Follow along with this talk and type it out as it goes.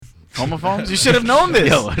Homophones? You should have known this.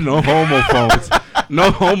 Yo, no homophones. No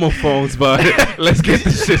homophones, but let's get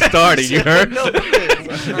this shit started. You heard?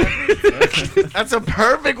 That's a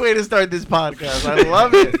perfect way to start this podcast. I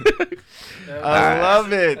love it. I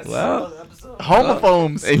love it. Well,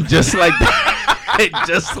 Homophones. and just like that,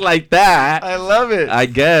 just like that, I love it. I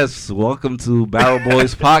guess. Welcome to Barrel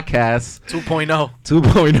Boys Podcast 2.0.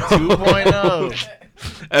 2.0. 2.0.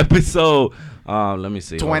 Episode. Let me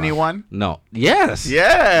see. 21? No. Yes.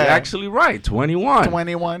 Yeah. You're actually right. 21.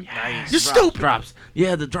 21. Nice. You're stupid. Drops.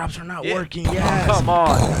 Yeah, the drops are not working. Oh, Yes. come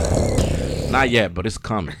on. Not yet, but it's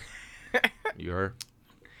coming. You heard?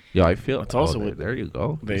 Yo, I feel. It's also there, what there you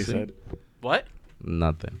go. They You see? said. What?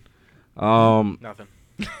 Nothing. Nothing.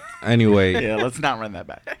 Anyway, Yeah, let's not run that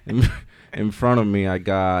back. in front of me, I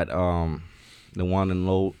got the one and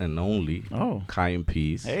only Oh. Kai and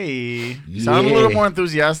Peace. Hey. Sound a little more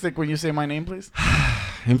enthusiastic when you say my name, please.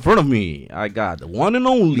 In front of me, I got the one and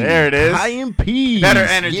only. There it is. Kai and Peace. Better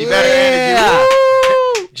energy, Yeah. better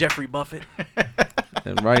energy. Woo! Jeffrey Buffett.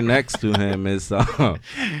 And right next to him is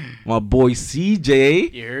my boy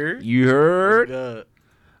CJ. You heard? You heard? Good.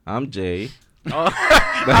 I'm Jay. Oh.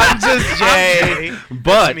 I'm just Jay.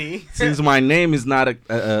 But me. since my name is not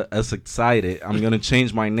as excited, I'm gonna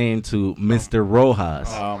change my name to Mr. Rojas.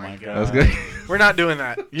 Oh my god. That's good. We're not doing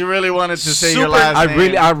that. You really wanted to say your Super- last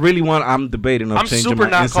name. I really want. I'm debating on I'm changing super my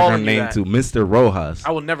not calling Instagram you name that. to Mr. Rojas.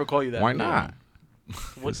 I will never call you that. Why not?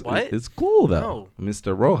 What? What? It's cool though.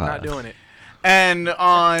 Mr. Rojas. Not doing it. And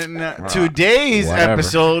on today's Whatever.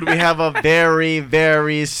 episode, we have a very,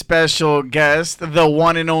 very special guest, the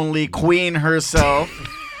one and only queen herself,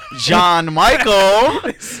 John Michael.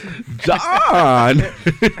 John.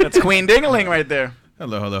 That's Queen Dingaling right there.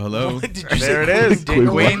 Hello. Did you There it say is. Queen Dingaling?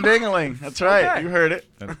 Queen Dingaling. That's right. Okay. You heard it.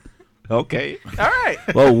 Okay. All right.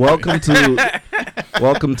 Well, welcome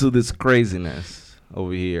to this craziness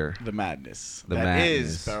over here. The madness. The That is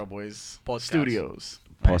madness. Barrel Boys Podcast. Studios.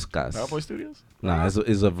 Podcast. Barrel Boys Studios? Nah, it's a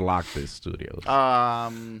Vlogmas Studios.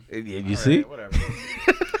 All You see? right, whatever.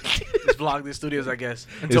 Let's vlog the studios, I guess.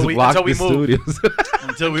 It's Until we Vlogmas move. Studios.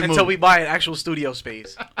 Until we buy an actual studio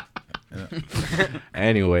space.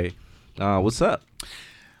 Anyway, what's up?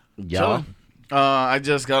 Y'all. I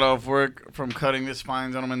just got off work from cutting this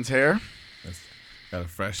fine gentleman's hair. Got a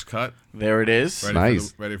fresh cut. There it is. Ready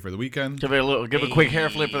Nice. ready for the weekend. Give a quick hair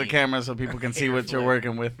flip for the camera so people can see what you're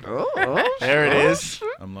working with. There it is.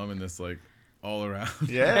 I'm loving this like all around.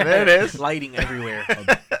 Yeah, there it is. Lighting everywhere.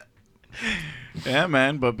 Yeah,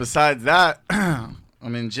 man. But besides that,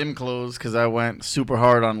 I'm in gym clothes because I went super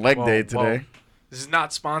hard on leg Whoa, day whoa. today. This is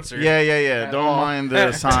not sponsored. Yeah. At Don't all. mind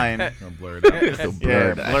the sign. I'll blur it out. Yeah,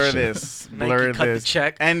 Blur that blur shit. this. Nike Blur cut the this.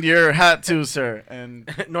 check. And your hat too, sir. And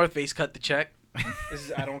North Face cut the check.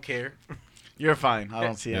 I don't care. you're fine. I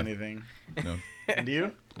don't see Yeah. anything. No. And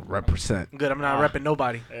you? Represent. I'm good. I'm not repping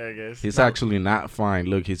nobody. There it goes. He's actually not fine.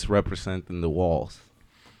 Look, he's representing the walls.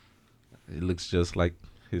 It looks just like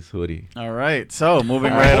his hoodie. All right. So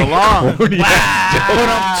moving right along. You were just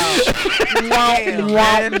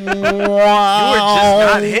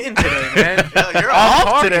not hitting today, man. You're Off off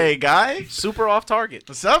target. today, guy. Super off target.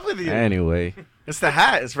 What's up with you? Anyway, It's the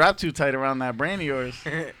hat. It's wrapped too tight around that brain of yours.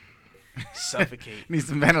 Suffocate. Need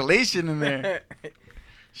some ventilation in there.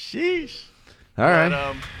 Sheesh. all right.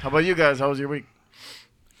 But, how about you guys? How was your week?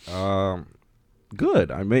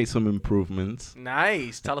 Good. I made some improvements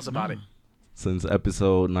Nice. Tell us about it. since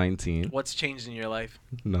episode 19. What's changed in your life?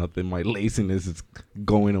 Nothing. My laziness is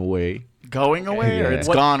going away. Going away or Yeah. it's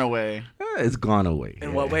What- gone away? It's gone away.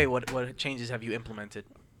 In what way? What changes have you implemented?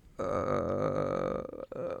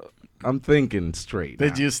 I'm thinking straight.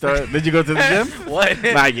 Did now. you start? Did you go to the gym? What?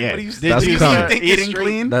 Not yet. What do you, Did That's you coming. start think it's eating straight?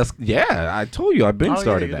 clean? That's I told you I've been Oh, yeah,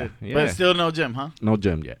 started you that. did. Yeah. But still no gym, huh? No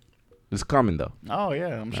gym yet. It's coming though. Oh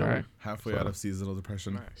yeah, I'm sure. All right. Halfway out of seasonal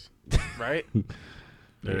depression. Nice. Right?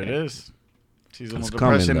 There it is. Seasonal It's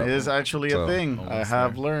coming, depression though. is actually So, a thing. I almost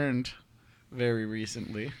have there. learned very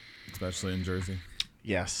recently. Especially in Jersey.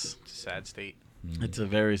 Yes, It's a sad state. it's a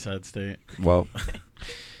very sad state. Well,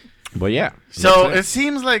 but yeah. So That's it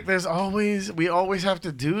seems like we always have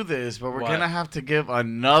to do this, but we're What? gonna have to give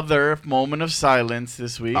another moment of silence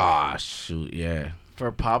this week Ah, shoot, yeah.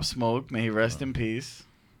 for Pop Smoke. May he rest in peace.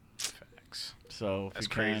 Facts. So if That's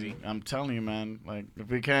we can- crazy. I'm telling you, man. Like if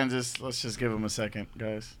we can, let's just give him a second,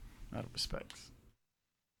 guys. Out of respect.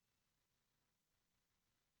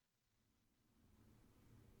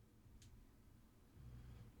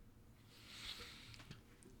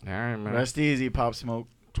 All right, man. Rest easy, Pop Smoke.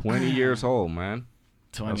 20 years old, man.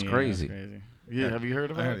 20 crazy. That's crazy. Yeah, have you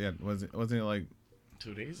heard I about heard, it? yeah, wasn't it like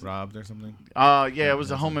 2 days. robbed or something. Yeah, it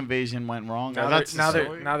was a home invasion went wrong. Now, That's they're, now the they're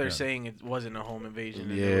story. now they're Yeah. saying it wasn't a home invasion.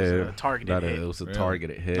 And Yeah, it was a targeted that hit. it was a Really?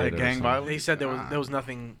 targeted hit. Like or gang something. violence? They said there was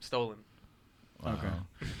nothing stolen. Wow.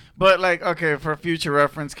 Okay. But like, okay, for future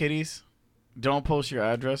reference, kiddies, don't post your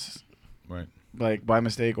address Right. like by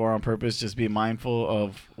mistake or on purpose. Just be mindful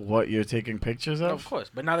of what you're taking pictures Of of. course,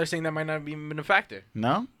 but now they're saying that might not have even been a factor.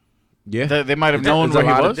 No, Yeah. they might have It's known a where he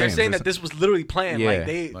lot of was. They're things. saying It's- that this was literally planned. Yeah. Like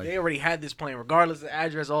they Like- they already had this plan, regardless of the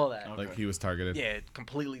address, all that. Like he was targeted. Yeah,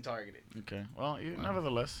 completely targeted. Okay. Well,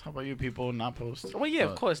 nevertheless, how about you people not post? Well, yeah, of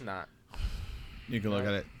But- course not. You can look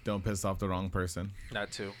at it. Don't piss off the wrong person.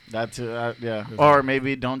 Not too. That too, yeah. Or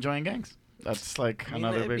maybe don't join gangs. That's like I mean,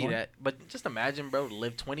 another it'd big be one. that. But just imagine, bro,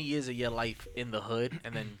 live 20 years of your life in the hood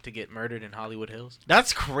and then to get murdered in Hollywood Hills.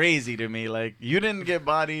 That's crazy to me. Like you didn't get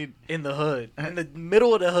bodied. In the hood. In the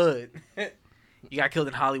middle of the hood. You got killed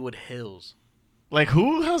in Hollywood Hills. Like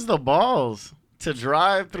who has the balls to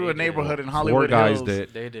drive through They a did. neighborhood in 4 Hollywood guys Hills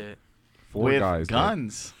did. They did. 4 with guys did.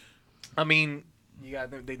 guns? I mean,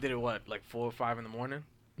 they did it, what, like 4 or 5 in the morning?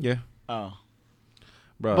 Yeah. Oh,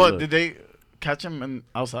 Bro, but look. did they catch him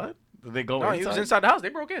outside? Did they go No, inside? he was inside the house. They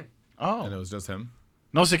broke in. Oh, And it was just him.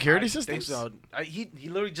 no security I systems. think so. He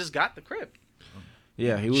literally just got the crib.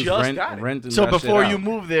 Yeah, he was Just got it. renting. So that before shit you out.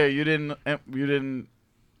 moved there, you didn't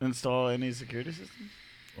install any security systems.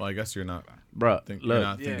 Well, I guess you're not. Bro, You're look,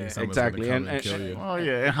 not thinking Yeah. someone's Exactly, gonna come and- and kill and- you. Oh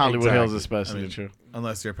yeah, in Hollywood Hills Exactly. especially. I mean, True.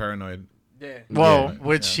 Unless you're paranoid. Yeah. Well, Yeah.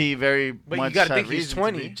 which Yeah. he very But much you got to had think he's reason to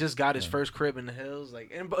 20. be. Just got his Yeah. first crib in the hills.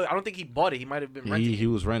 Like, and but I don't think he bought it. He might have been renting. he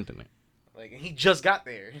was renting it. Like, and he just got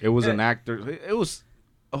there. It was an actor. It was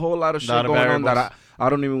a whole lot of shit Lot of going on that variables. I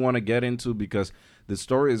don't even want to get into because the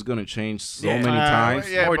story is gonna change so Yeah. many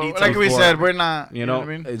times. Yeah, More but details like we before- said, we're not. You know, what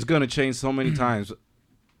I mean? it's gonna change so many times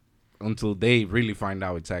until they really find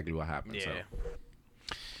out exactly what happened. Yeah. So.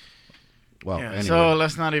 Well, Yeah, anyway. so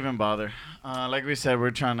let's not even bother. Like we said, we're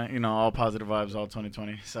trying to, all positive vibes, all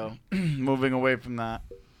 2020. So moving away from that,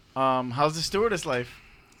 how's the stewardess life?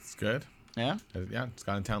 It's good. Yeah, Yeah, just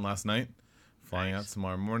got in town last night. Flying out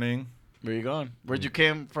tomorrow morning. where you going? Where'd you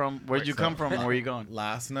came from? Where'd you come from? And where you going?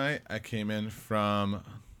 Last night I came in from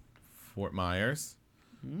Fort Myers,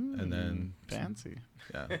 and then Fancy.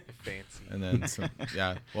 yeah, Fancy. and then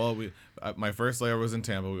yeah. Well, my first layer was in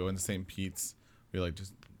Tampa. We went to St. Pete's. We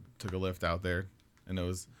just took a lift out there, and it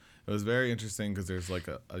was very interesting because there's like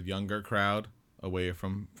a younger crowd away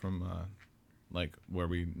from like where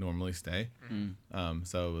we normally stay.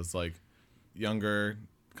 So it was like younger,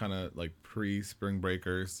 kind of like pre-spring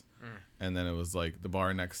breakers, and then it was like the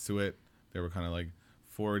bar next to it. They were kind of like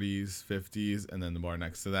 40s, 50s, and then the bar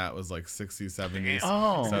next to that was like 60s, 70s.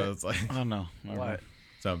 Oh. So it's like Oh no. What?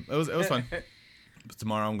 so it was fun. But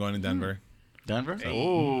tomorrow I'm going to Denver. Denver? Hey.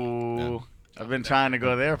 Ooh. Yeah. I've been trying to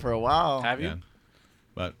go there for a while. Have you? Yeah.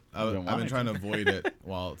 But I've been I've wanting been trying to to. avoid it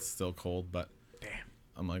while it's still cold. But Damn.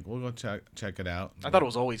 I'm like, we'll go check it out. I thought it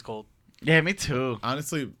was always cold. Yeah, me too.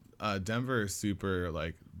 Honestly, Denver is super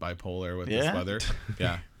like bipolar with Yeah? this weather.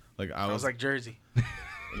 Yeah. Like I I was was like Jersey.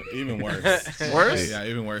 even worse. Worse? Yeah,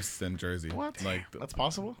 even worse than Jersey. What? Like That's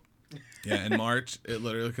possible? yeah, in March it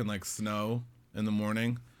literally can like snow in the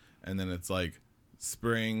morning, and then it's like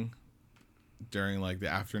spring during like the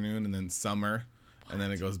afternoon, and then summer, and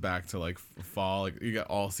then it goes back to like fall. Like you get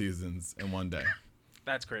all seasons in one day.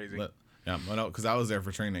 That's crazy. Yeah, well, because I was there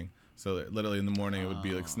for training. So literally in the morning it would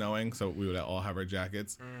be like snowing, so we would all have our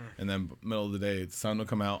jackets, and then middle of the day the sun would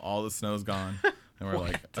come out, all the snow's gone, and we're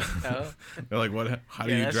like, hell? they're like, what? How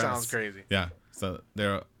do Yeah, you that dress? sounds crazy. Yeah, so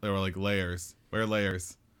there were like layers. Wear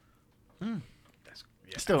layers. That's,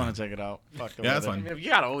 yeah. Still want to check it out. Fuck the Yeah, that's weather. I mean, you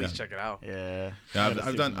gotta always Yeah. check it out. Yeah. Yeah, Gotta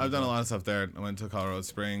I've see done some a of lot of stuff there. I went to Colorado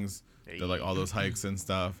Springs, did like all those hikes and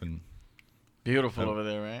stuff, and Beautiful over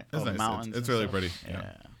there, right? it's Oh, nice. mountains It's and really stuff. pretty. Yeah.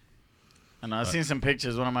 Yeah. And I've seen some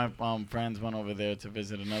pictures. One of my friends went over there to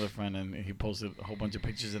visit another friend, and he posted a whole bunch of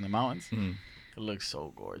pictures in the mountains. Mhm. It looks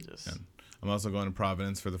so gorgeous. Yeah. I'm also going to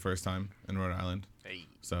Providence for the first time in Rhode Island. Hey.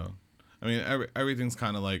 So, I mean, everything's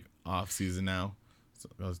kind of like off season now.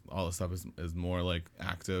 So all the stuff is more like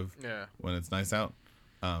active Yeah. when it's nice out.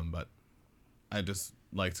 But I just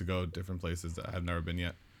like to go different places that I've never been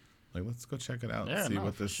yet. Like, let's go check it out. Yeah, see no,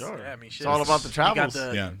 what for this. sure. Yeah, I mean, shit. It's all about the You got travels.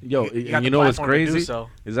 the- Yeah. Yo, you got and the you know what's platform to do crazy? so.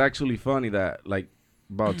 It's actually funny that like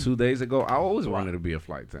about 2 days ago, I always wanted to be a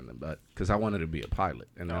flight attendant, but because I wanted to be a pilot,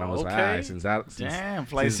 and then I was like, Okay. all right, since Damn,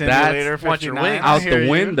 flight since that's simulator. want your 59. wings. I out hear the you.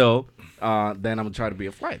 window, then I'm gonna try to be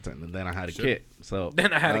a flight attendant. Then I had a Sure. kid, so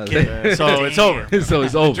Then I had a uh, kid. So it's over. so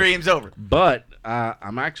it's over. Dream's over. But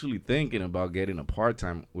I'm actually thinking about getting a part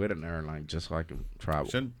time with an airline just so I can travel.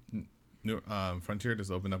 Should Frontier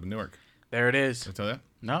just opened up in Newark? There it is. I tell you.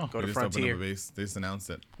 No. Go They to just opened up a Frontier. base. They just announced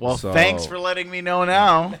it. Well, So- thanks for letting me know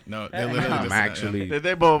now. No, they literally I'm just actually Did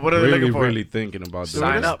they? But what are they really, looking for? really thinking about this.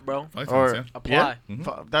 Sign up, bro. Or- Yeah. Apply.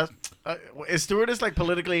 That's is stewardess like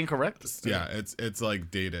politically incorrect? Yeah, it's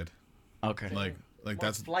like dated. Okay. Like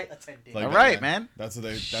that's flight attendant. like All right, yeah, man. That's what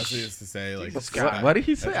they used to say. Like Jesus What, what did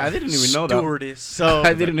he say? I didn't even know that. Stewardess. So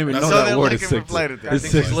I didn't even That's know so that they're word looking is for sexy. flight attendants.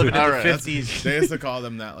 It's He's sexy. living in All the right. 50s. They used to call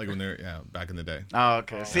them that like when they're back in the day. Oh,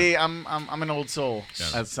 okay. See, I'm an old soul,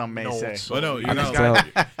 Yeah. as some may An old say. soul. But no, you're I not can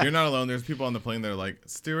alone. You're not alone. There's people on the plane that are like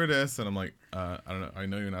stewardess, and I'm like, I don't know. I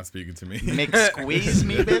know you're not speaking to me. Mick squeeze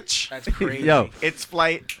me, bitch. That's crazy. Yo, It's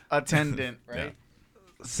flight attendant. Right?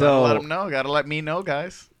 so Let them know. Gotta let me know,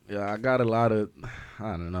 guys. yeah, I got a lot of.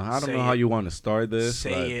 I don't know. I don't Say know how it. you want to start this.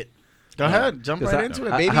 Say it. Go ahead. Jump 'cause right I, into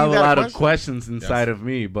it, I baby. have You a got lot a of questions inside of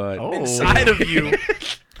me, but Oh. Inside of you.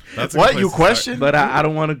 That's a What, good you place to start. question? but I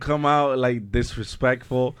don't want to come out like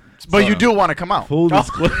disrespectful. But So, you do want to come out. Full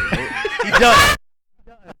disclosure. He does.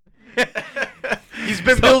 He's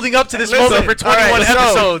been building up to this Listen, moment for 21 all right,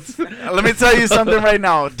 so- episodes. Let me tell you something right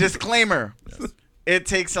now. Disclaimer. It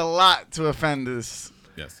takes a lot to offend this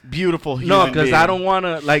Yes. beautiful human No, because being. I don't want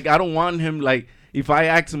to like. I don't want him like. If I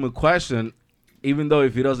ask him a question, even though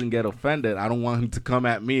if he doesn't get offended, I don't want him to come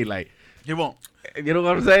at me like. He won't. You know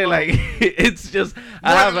what I'm saying? Like it's just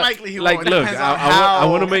I More have than a- likely he like won't. It look. depends I, on I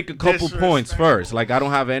want to how make a couple points disrespectful. first. Like I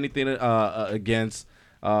don't have anything against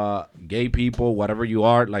gay people, whatever you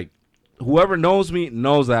are. Like whoever knows me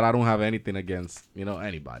knows that I don't have anything against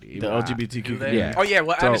anybody. The Even I- LGBTQ. Yeah. Oh yeah.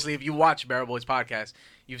 Well, So- obviously, if you watch Barrel Boys podcast,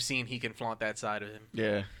 you've seen he can flaunt that side of him.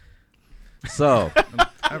 Yeah. So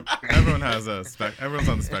Everyone has a Everyone's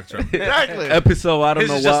on the spectrum. Exactly. episode I don't His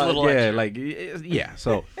know is just a what. little Yeah, extra. like yeah.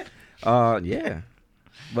 So yeah,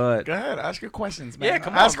 but Go ahead. Ask your questions, man. Yeah,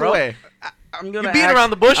 come ask on, bro. away. I'm gonna You're beating ask- around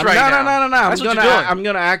the bush I'm- right no, now. No, no, no, That's what you're doing. I'm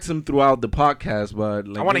gonna ask him throughout the podcast, but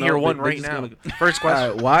like, I want to hear one they're right just now. gonna- First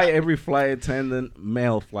question. Why every flight attendant,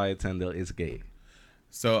 male flight attendant, is gay?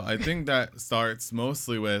 So I think that starts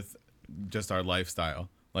mostly with just our lifestyle.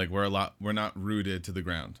 Like we're not rooted to the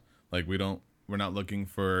ground. Like we're not looking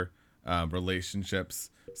for relationships.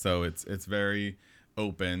 So it's very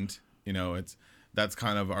opened. That's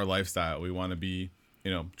kind of our lifestyle. We want to be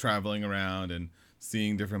traveling around and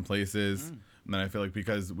seeing different places. And I feel like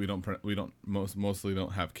because we mostly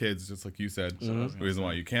don't have kids, just like you said. The reason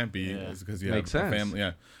why you can't be is because you Makes have a sense. family.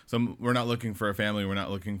 Yeah. So we're not looking for a family. We're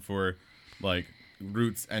not looking for like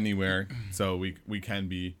roots anywhere. So we can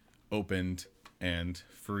be opened and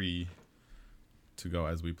free to go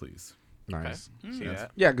as we please. Nice. See Yes.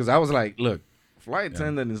 that? Yeah, because I was like, look, flight Yeah.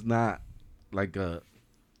 attendant is not like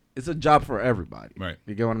it's a job for everybody. Right.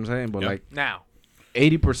 You get what I'm saying? But Yep. like Now.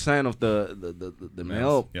 80% of the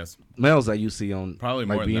male Yes. males that you see on Probably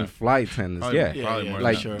like more than being that. flight attendants, Probably, yeah. probably yeah, more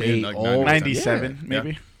like than that. they Like all 90%. 97, Yeah.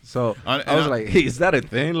 maybe. So And I was I- like, hey, is that a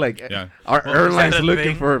thing? Like, Yeah. are Well, airlines is that a looking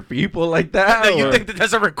thing? for people like that? You or- think that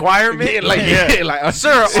that's a requirement? yeah, like, yeah, like,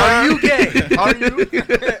 Sir, are you gay? Are you?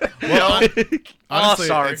 Well, honestly,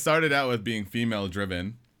 sorry. it started out with being female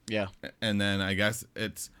driven. Yeah. And then I guess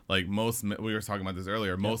it's like we were talking about this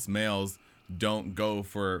earlier. Most males don't go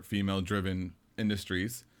for female driven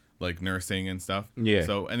industries like nursing and stuff. Yeah.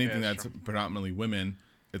 So anything Yeah, that's predominantly women,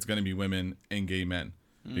 it's going to be women and gay men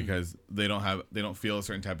because they don't feel a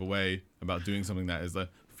certain type of way about doing something that is a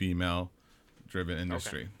female driven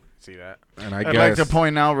industry. See that? And I I'd guess like to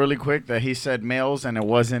point out really quick that he said males and it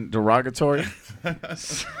wasn't derogatory.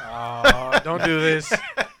 Don't do this.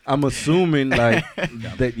 I'm assuming like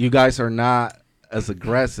that you guys are not as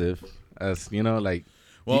aggressive as like.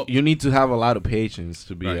 Well- You need to have a lot of patience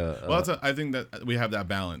to be Right. a. Well, I think that we have that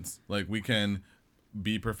balance. Like we can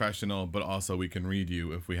be professional, but also we can read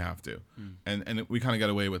you if we have to, and we kind of get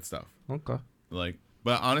away with stuff. Okay. Like,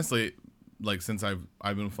 but honestly, like since I've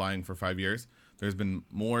been flying for 5 years, there's been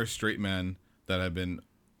more straight men that have been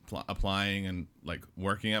applying and like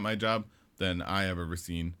working at my job than I have ever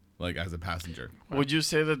seen like as a passenger. Would you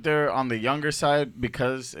say that they're on the younger side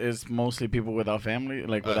because it's mostly people without family,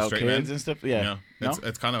 like without straight kids men? and stuff? Yeah. No?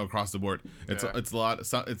 It's kind of across the board. It's Yeah. it's a lot.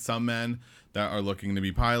 It's some men that are looking to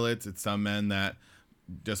be pilots. It's some men that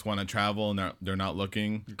just want to travel and they're not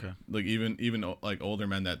looking. Okay. Like even like older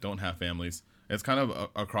men that don't have families. It's kind of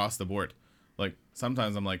across the board. Like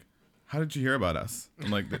sometimes I'm like, how did you hear about us?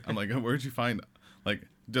 I'm like where'd you find like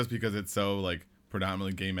just because it's so like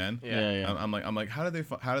predominantly gay men. Yeah. I'm like how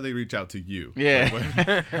do they reach out to you? Yeah.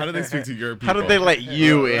 Like, how do they speak to your people? How did they let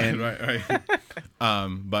you Right, in? Right.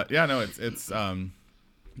 But yeah, no, it's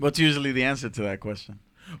What's usually the answer to that question?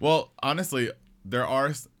 well, honestly, there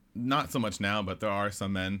are not so much now, but there are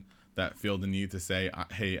some men that feel the need to say,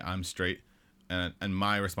 "Hey, I'm straight," and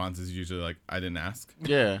my response is usually like, I didn't ask.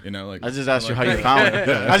 Yeah. You know, like I just asked you how like- you found it.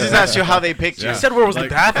 I just asked you how they picked you. Yeah. You said where was the Like-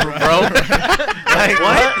 bathroom, bro? Like,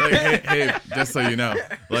 what? Like, hey, just so you know,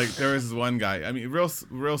 like there was this one guy. I mean,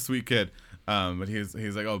 real sweet kid. But he's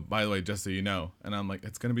like, oh, by the way, just so you know, and I'm like,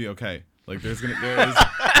 it's gonna be okay. Like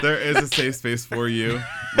there is a safe space for you.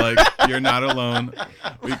 Like you're not alone.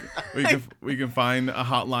 We can find a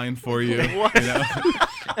hotline for you. You know?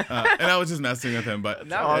 And I was just messing with him, but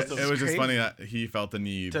That it was just crazy. funny that he felt the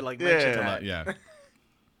need To like Yeah. mention to that. yeah.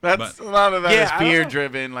 That's But- a lot of that Yeah, is I don't fear know.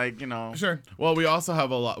 driven. Like, you know. Sure. Well, we also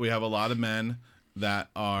have a lot. We have a lot of men that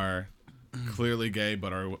are clearly gay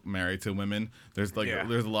but are married to women. There's like Yeah.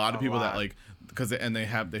 there's a lot of A people that lot. like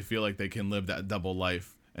they feel like they can live that double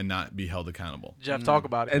life and not be held accountable. Jeff, talk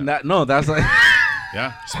about it. And that's like,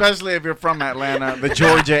 Yeah. Especially if you're from Atlanta, the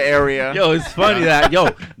Georgia area. yo, it's funny that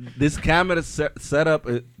this camera setup,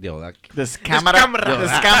 This camera, camera.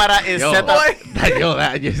 this camera is Yo. set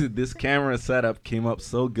up. this camera setup came up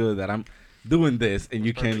so good that I'm doing this and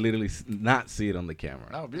you can literally not see it on the camera.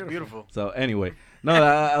 Oh, beautiful. Beautiful. So anyway, no,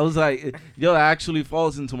 I was like, that actually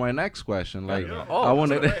falls into my next question. Like, Oh, I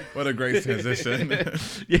wanted, What a great transition.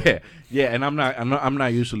 yeah, and I'm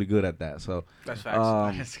not usually good at that. So, That's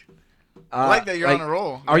facts. I like that you're on a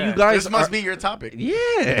roll. Are you guys? This must be your topic.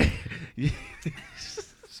 Yeah.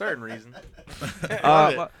 Certain reason.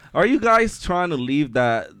 Are you guys trying to leave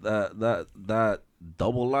that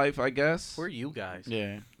double life? I guess Who are you guys?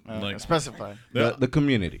 Yeah. Like- Specify. the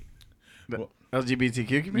community. The LGBTQ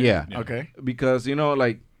community? Yeah. Okay. Because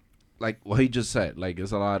like what he just said, like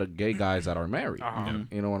there's a lot of gay guys that are married. Uh-huh.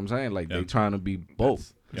 You know what I'm saying? Like Yeah. they trying to be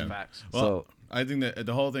both. That's Yeah. facts. Well, So I think that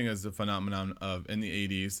the whole thing is the phenomenon of in the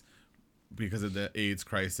 80s, because of the AIDS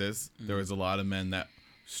crisis, there was a lot of men that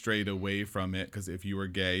strayed away from it because if you were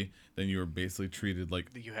gay, then you were basically treated like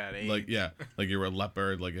You had AIDS. like like you were a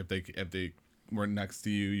leopard. Like if they were next to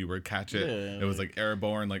you, you would catch it. Yeah, It was like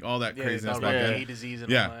airborne, like all that yeah, craziness about back yeah. then. gay disease and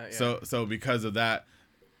all Yeah. that. So because of that,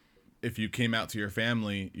 if you came out to your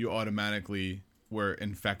family, you automatically were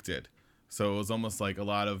infected. So it was almost like a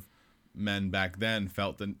lot of men back then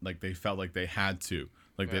felt like they had to,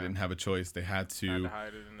 like they Yeah. didn't have a choice. They had to, Had to hide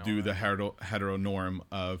it and all do the that. hetero norm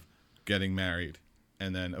of getting married.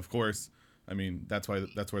 And then of course, I mean that's where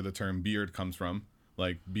the term beard comes from.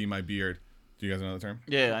 Like be my beard. Do you guys know the term?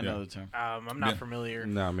 Yeah, I know the term. I'm not Yeah. familiar.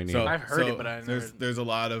 no, I mean, So I've heard it, but I never- there's a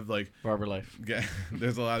lot of like Barber life.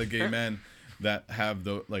 there's a lot of gay men that have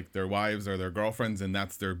their wives or their girlfriends and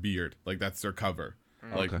that's their beard, like that's their cover.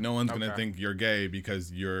 Like Okay. no one's gonna Okay. think you're gay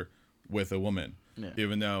because you're with a woman. Yeah.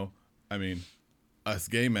 Even though, I mean, us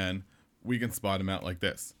gay men, we can spot them out like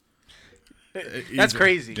this. That's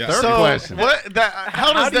crazy. Yeah. Third So question.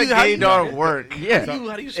 How does do the you- how do gaydar you- work? yeah.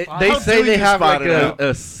 How do you spot They How say do they you have spot like it out?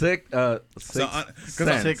 a sick So,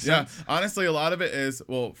 sense. Sixth yeah, sense. honestly, a lot of it is,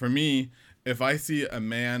 well, for me, if I see a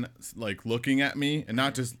man like looking at me, and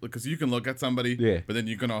not just because you can look at somebody, Yeah. but then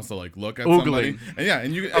you can also like look at Oogling. somebody,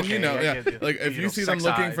 and you Okay, know, I yeah, get you. like if You you know, see them sex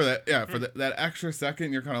looking for eyes. that, for that extra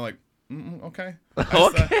second, you're kind of like, okay,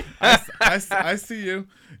 Okay. I see you,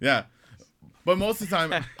 yeah. But most of the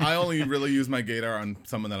time, I only really use my gaydar on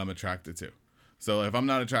someone that I'm attracted to. So if I'm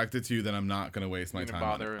not attracted to you, then I'm not gonna waste my You're time.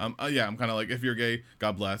 gonna On bother it. I'm kind of like, if you're gay,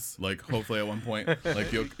 God bless. Like hopefully at one point,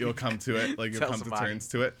 like you'll come to it, like you'll Tell come somebody. to terms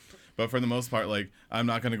to it. But for the most part, like I'm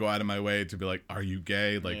not gonna go out of my way to be like, are you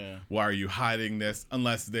gay? Like Yeah. why are you hiding this?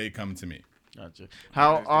 Unless they come to me. Gotcha.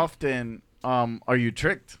 How often are you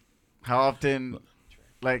tricked? How often,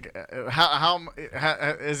 like, how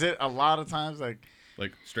is it? A lot of times, like,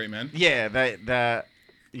 Like straight men. yeah, that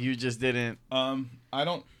you just didn't. I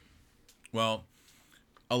don't. Well,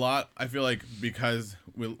 a lot. I feel like because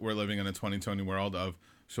we're living in a 2020 world of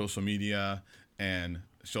social media and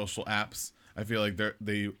social apps, I feel like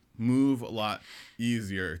they move a lot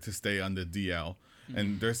easier to stay on the DL.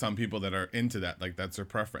 And there's some people that are into that. Like that's their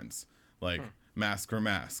preference. Like mask for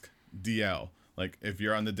mask, DL. Like if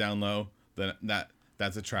you're on the down low, then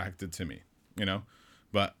that's attracted to me. You know.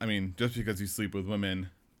 But I mean, just because you sleep with women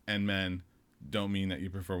and men don't mean that you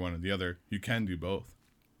prefer one or the other. You can do both.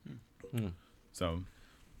 So,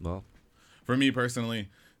 Well, for me personally,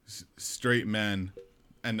 straight men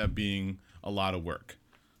end up being a lot of work.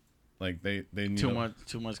 Like they need Too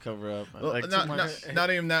much cover up. Well, Like not, too much. not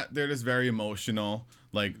even that. They're just very emotional.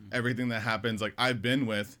 Like everything that happens. Like I've been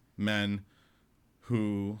with men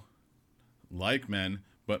who like men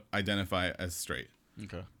but identify as straight.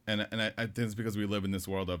 Okay. And I think it's because we live in this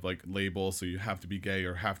world of like labels, so you have to be gay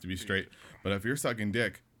or have to be straight. But if you're sucking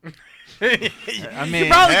dick, I mean,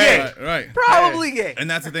 probably hey, gay. right, Probably gay. and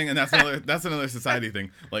that's the thing, and that's another society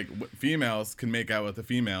thing. Like females can make out with a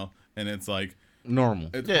female, and it's like normal.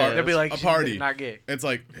 It's Yeah, part, They'll be like, a she's party. not gay. It's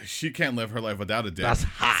like she can't live her life without a dick. That's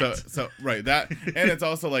hot. So right, that, and it's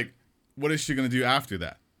also like, what is she gonna do after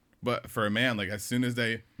that? But for a man, like as soon as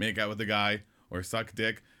they make out with a guy or suck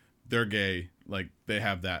dick, they're gay. Like they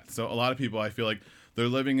have that. So a lot of people, I feel like they're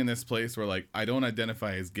living in this place where like I don't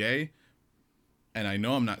identify as gay, and I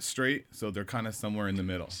know I'm not straight, so they're kind of somewhere in the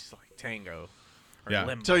middle. It's like tango. Or Yeah.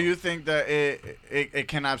 limbo. So you think that it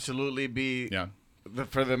can absolutely be Yeah.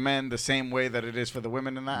 for the men the same way that it is for the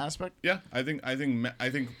women in that aspect? Yeah, I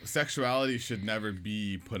think sexuality should never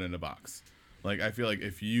be put in a box. Like I feel like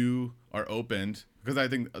if you are opened, because I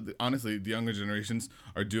think honestly the younger generations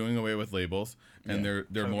are doing away with labels, and they're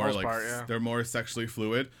the more most like part, yeah. they're more sexually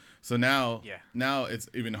fluid. So now it's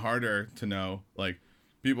even harder to know, like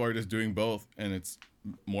people are just doing both, and it's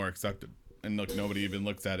more accepted. And look, nobody even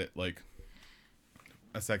looks at it like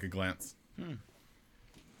a second glance.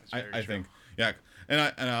 That's very I true. think, yeah, and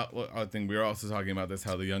I think we were also talking about this,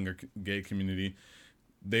 how the younger gay community,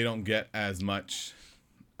 they don't get as much,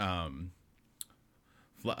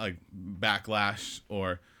 like backlash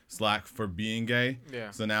or slack for being gay.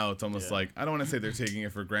 Yeah. So now it's almost like, I don't want to say they're taking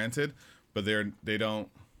it for granted, but they're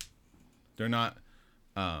not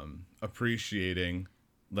appreciating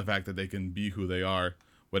the fact that they can be who they are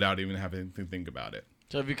without even having to think about it.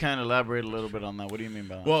 So if you kind of elaborate a little bit on that, what do you mean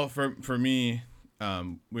by that? Well, for me,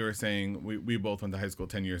 we were saying we both went to high school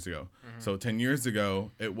 10 years ago. So 10 years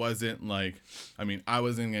ago, it wasn't like, I mean, I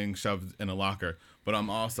wasn't getting shoved in a locker, but I'm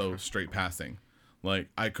also straight passing. Like,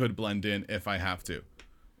 I could blend in if I have to.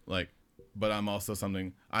 Like, but I'm also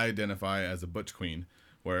something, I identify as a butch queen,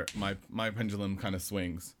 where my pendulum kind of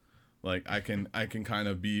swings. Like, I can kind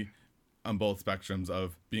of be on both spectrums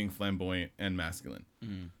of being flamboyant and masculine.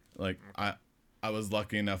 Like, I was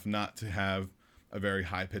lucky enough not to have a very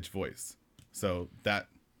high-pitched voice. So that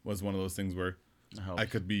was one of those things where I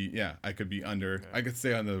could be under, I could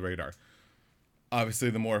stay under the radar.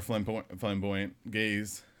 Obviously, the more flamboyant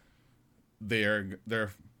gays, they're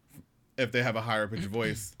if they have a higher pitched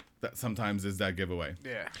voice, that sometimes is that giveaway.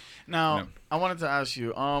 Yeah. Now, No. I wanted to ask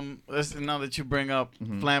you, listen, now that you bring up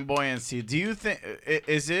flamboyancy, do you think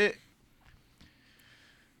is it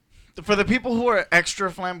for the people who are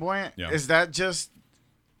extra flamboyant? Yeah. Is that just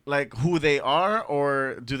like who they are,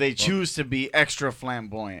 or do they choose to be extra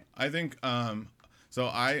flamboyant? I think so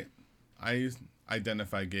I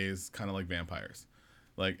identify gays kind of like vampires.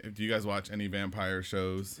 Like, do you guys watch any vampire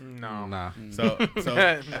shows? No. Nah. So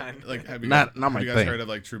None. like have you Not guys, my have you guys thing. heard of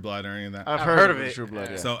like True Blood or any of that? I've heard of of it. True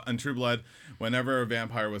Blood. Yeah. So in True Blood, whenever a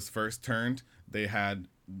vampire was first turned, they had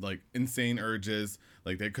like insane urges,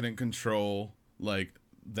 like they couldn't control like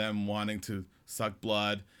them wanting to suck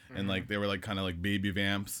blood, and like they were like kind of like baby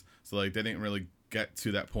vamps. So like they didn't really get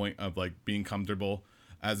to that point of like being comfortable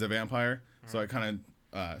as a vampire. So I kind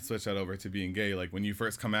of switched that over to being gay. Like when you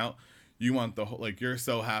first come out, you want the whole, like you're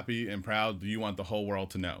so happy and proud, you want the whole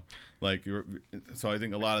world to know. Like you're, so I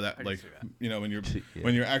think a lot of that, can like see that. you know, when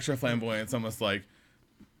you're extra flamboyant, it's almost like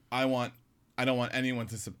I don't want anyone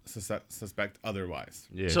to suspect otherwise.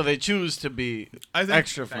 Yeah. So they choose to be I think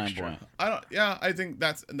extra flamboyant. I think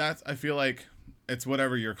that's I feel like it's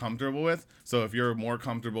whatever you're comfortable with. So if you're more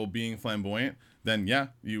comfortable being flamboyant, then yeah,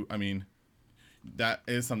 I mean that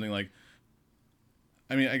is something like,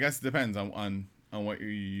 I mean, I guess it depends on what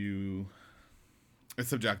you it's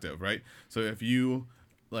subjective, right? So if you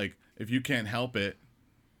can't help it,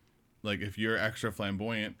 like if you're extra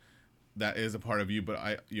flamboyant, that is a part of you,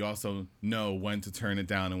 but you also know when to turn it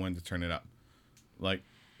down and when to turn it up. Like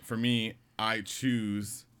for me, I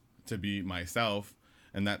choose to be myself,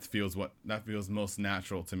 and that feels most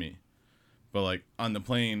natural to me. But like on the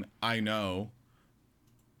plane, I know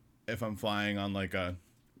if I'm flying on like a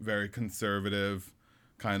very conservative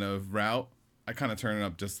kind of route, I kind of turn it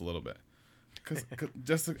up just a little bit. Cause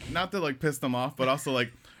just not to like piss them off, but also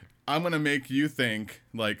like I'm going to make you think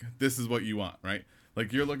like this is what you want, right?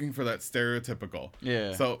 Like you're looking for that stereotypical.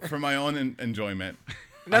 Yeah. So for my own enjoyment,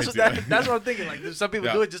 That's I what do. that's what I'm thinking. Like some people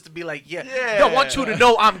Yeah. do it just to be like, Yeah. I want you to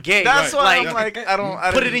know I'm gay. That's why like, I'm like,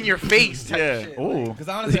 I put it didn't- in your face. Type Yeah. Shit. Ooh. because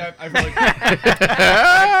honestly, I feel like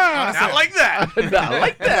Not like that. Not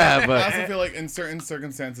like that, I but also feel like in certain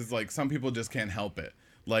circumstances, like some people just can't help it.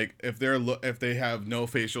 Like if they have no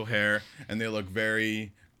facial hair and they look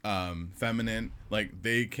very feminine, like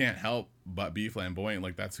they can't help but be flamboyant.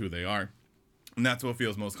 Like that's who they are, and that's what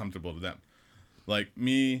feels most comfortable to them. Like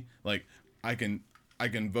me, like I can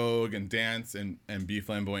vogue and dance and be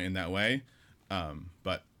flamboyant in that way,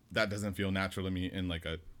 but that doesn't feel natural to me in like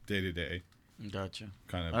a day-to-day Gotcha.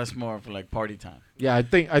 kind of. That's more for like party time. yeah, I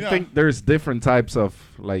think there's different types of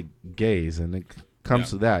like gays, and it comes Yeah.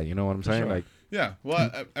 to that. You know what I'm saying? sure. Like Yeah. Well,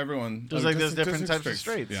 everyone. Just like there's different types of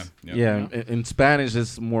straights. Yeah. Yeah, in Spanish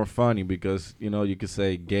it's more funny because you could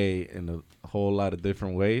say gay in a whole lot of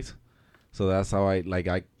different ways. So that's how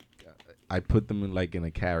I put them in in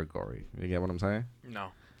a category. You get what I'm saying? No.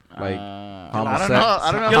 Like I don't know.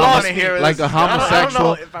 I don't know. You how I lost want to me. hear like this. a I don't know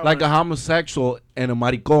homosexual, if I like a wanna- homosexual and a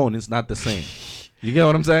maricón is not the same. You get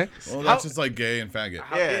what I'm saying? Well, that's just like gay and faggot.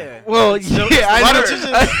 Yeah. Well, why don't you just- yeah,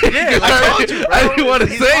 I told you, bro. I didn't want to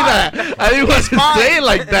He's say fine. that. I didn't want to fine. say it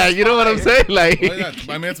like that. You know what I'm saying? Like, Well, yeah,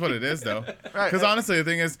 I mean, that's what it is, though. Right. Because honestly, the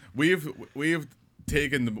thing is, we've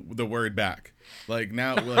taken the word back. Like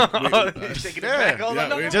now, like, Taking it Yeah. back. Hold yeah, on,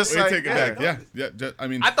 no, we, no, just we like- take it yeah. back. Yeah. I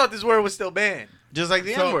mean, I thought this word was still banned. Just like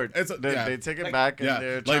the So, N-word. it's a- yeah. They take it back and yeah,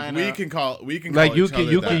 they're like trying we to... can call each you other can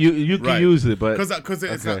that. Right. use it, but Because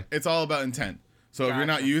it's Okay. not, it's all about intent. So if you're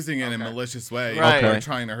not Gotcha. using it in a Okay. malicious way Right. or Okay.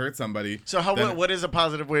 trying to hurt somebody, So how? then- What is a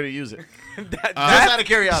positive way to use it? That- Just out of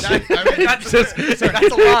curiosity. I mean, that's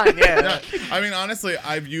a line, yeah. yeah, I mean, honestly,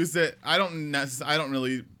 I've used it. I don't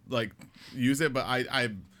really like use it, but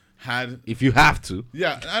I've had. if you have to,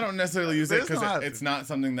 Yeah, I don't necessarily use it There's because no have it's not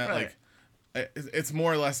something that Right. it's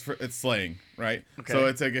more or less it's slang, right? Okay. So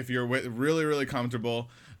it's like if you're really really comfortable,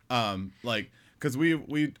 like because we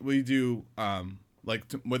do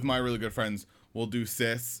with my really good friends, we'll do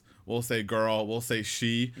sis, we'll say girl, we'll say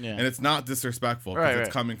she, Yeah. and it's not disrespectful because Right, it's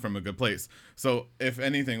right. coming from a good place. So if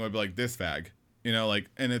anything, it would be like this fag,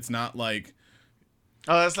 and it's not like.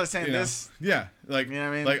 Oh, that's like saying You know, this. yeah, like You know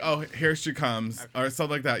what I mean? like oh here she comes or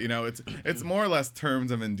something like that. It's more or less terms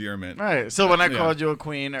of endearment. Right. So when I Yeah. called you a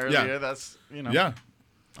queen earlier, Yeah. that's Yeah,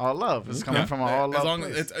 all love. It's coming yeah. from all love. As long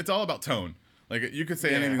place. as it's all about tone. Like you could say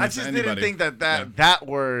Yeah. anything. I to just anybody. didn't think that Yeah. that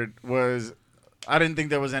word was. I didn't think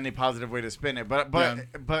there was any positive way to spin it, but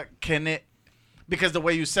Yeah. can it? Because the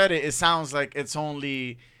way you said it, it sounds like it's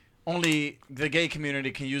only the gay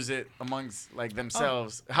community can use it amongst like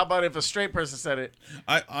themselves. How about if a straight person said it?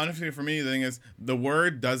 I honestly, for me, the thing is, the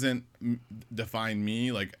word doesn't define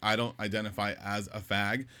me. Like I don't identify as a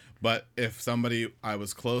fag. But if somebody I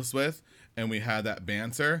was close with and we had that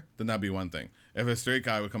banter, then that'd be one thing. If a straight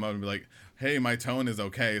guy would come up and be like, "Hey, my tone is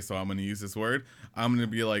okay, so I'm going to use this word," I'm going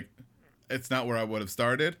to be like, "It's not where I would have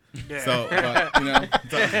started." Yeah. So,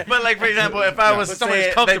 so But like for example, if I was But to somebody's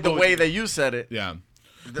say it like the comfortable with way you. that you said it, yeah.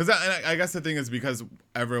 Because I guess the thing is because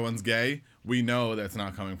everyone's gay, we know that's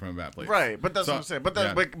not coming from a bad place. right? But that's So, what I'm saying. But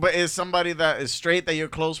yeah. but is somebody that is straight that you're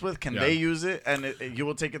close with? Can Yeah. they use it and you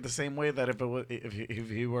will take it the same way that if it was if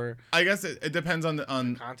he were? I guess it depends on the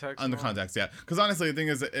context on the and all? context, yeah. Because honestly, the thing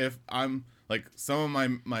is, if I'm like some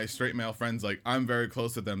of my straight male friends, like I'm very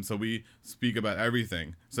close with them, so we speak about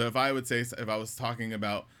everything. So if I was talking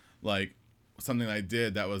about like something I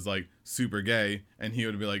did that was like super gay, and he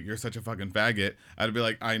would be like, "You're such a fucking faggot," I'd be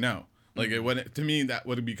like, "I know." Like it wouldn't, to me, that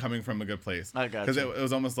would be coming from a good place. I got Because you. it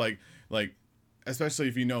was almost like especially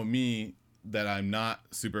if you know me, that I'm not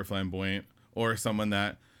super flamboyant or someone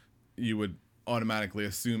that you would automatically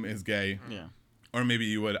assume is gay. Yeah. Or maybe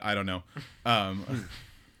you would, I don't know.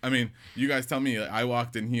 I mean, you guys tell me. Like, I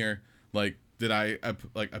walked in here, like, did I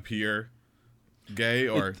appear gay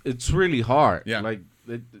or? it's really hard. Yeah. Like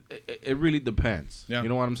it really depends. Yeah. You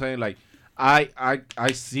know what I'm saying? Like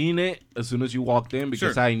I seen it as soon as you walked in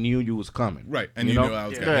because Sure. I knew you was coming. Right, and You you know? knew I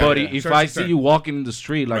was Yeah. gay. But Yeah. if Sure, I sure. see you walking in the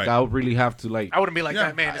street, like Right. I would really have to like. I wouldn't be like Yeah.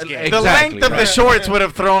 that man is gay. The Exactly, length of the right. shorts would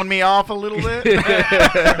have thrown me off a little bit.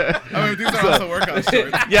 I mean, these are also workout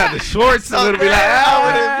shorts. Yeah, the shorts would be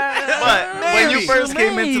like. But when you Maybe. first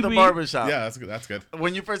came into the Maybe. barbershop, Yeah, that's good. That's good.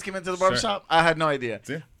 when you first came into the Sure. barbershop, I had no idea.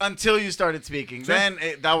 See? Until you started speaking. Sure. Then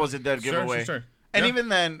that was a dead Sure, giveaway. sure. And Yeah. even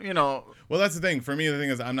then, Well, that's the thing. For me, the thing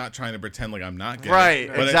is, I'm not trying to pretend like I'm not gay. Right,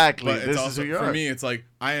 But exactly. but This is also, who you for are. me, it's like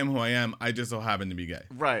I am who I am. I just so happen to be gay.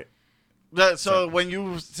 right. So when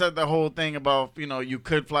you said the whole thing about, you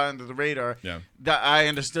could fly under the radar, Yeah. that I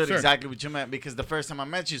understood Sure. exactly what you meant because the first time I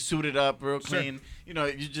met you, suited up, real Sure. clean. You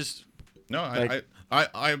just No, Like-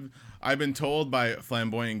 I've been told by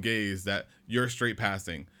flamboyant gays that you're straight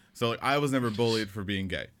passing. So like, I was never bullied for being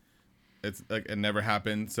gay. It's like it never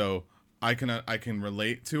happened. So I can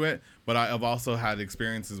relate to it. But I've also had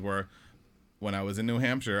experiences where when I was in New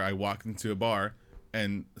Hampshire, I walked into a bar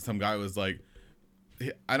and some guy was like,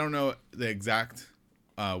 I don't know the exact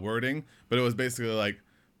wording, but it was basically like,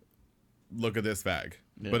 "Look at this fag,"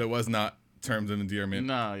 Yeah. but it was not terms of endearment.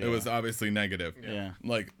 No, yeah. It was obviously negative. Yeah.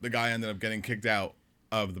 Like the guy ended up getting kicked out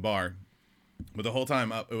of the bar, but the whole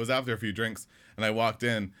time it was after a few drinks, and I walked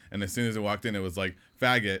in, and as soon as I walked in, it was like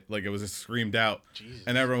faggot, like it was just screamed out, Jesus.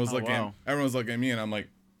 and everyone was Oh, looking, wow. everyone was looking at me, and I'm like,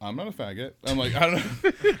 I'm not a faggot. I'm like, I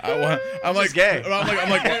don't know. I'm like gay.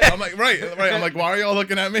 I'm like, right. I'm like, why are y'all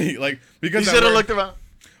looking at me? Like, because you I should have work- looked around.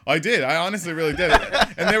 I did. I honestly really did.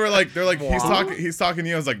 And they're like, he's talking to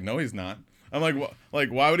you. I was like, no, he's not. I'm like,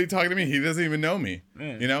 why would he talk to me? He doesn't even know me,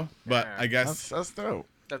 you know. But I guess That's dope.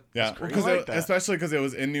 yeah, great. because I like that. especially because it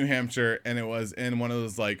was in New Hampshire and it was in one of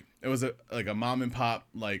those like it was a mom and pop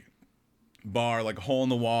like bar, like a hole in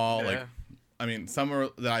the wall, like. Yeah. I mean, somewhere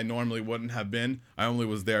that I normally wouldn't have been. I only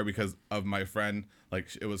was there because of my friend. Like,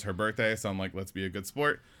 it was her birthday, so I'm like, let's be a good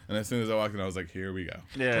sport. And as soon as I walked in, I was like, here we go.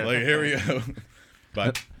 Yeah. Like, here we go.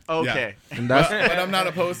 But Okay. yeah. And that's But I'm not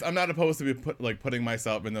opposed. I'm not opposed to be putting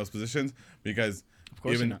myself in those positions because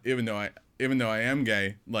course you're not. even though I am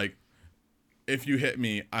gay, like, if you hit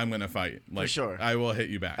me, I'm gonna fight. Like, sure. I will hit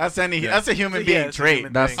you back. That's a human Yeah, being it's a trait.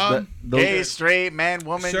 human that's thing. Gay, straight, man,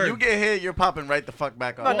 woman. Sure. You get hit, you're popping right the fuck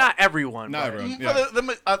back No, off. not everyone. Not but- everyone. For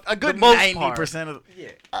Yeah. a good The most 90% of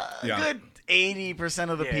Yeah. a Yeah. good 80%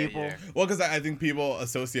 of the Yeah, people. yeah. Well, because I think people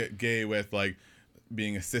associate gay with like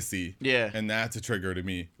being a sissy. Yeah. And that's a trigger to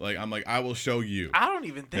me. Like, I'm like, I will show you. I don't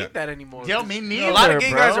even think Yeah. that anymore. Yo, me neither, A lot of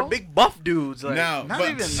gay guys bro. are big buff dudes. Like, Now, Not but,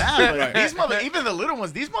 even that. Right. But even the little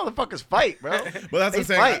ones, these motherfuckers fight, bro. But that's what I'm They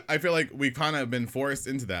saying. fight. I feel like we kind of been forced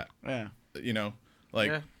into that. Yeah. You know, like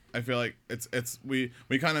Yeah. I feel like we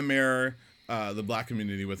kind of mirror the black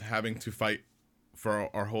community with having to fight for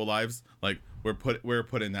our whole lives. Like we're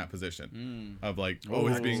put in that position of like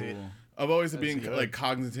always Ooh. being good. like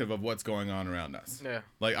cognitive of what's going on around us. Yeah.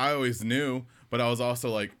 Like I always knew, but I was also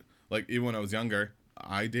like even when I was younger,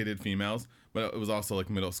 I dated females, but it was also like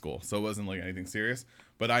middle school, so it wasn't like anything serious.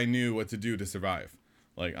 But I knew what to do to survive.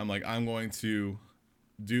 Like I'm going to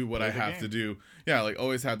do what I the have game. to do. Yeah, like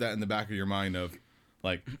always have that in the back of your mind of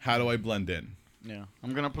like how do I blend in? Yeah.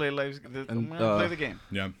 I'm gonna play I'm And, gonna play the game.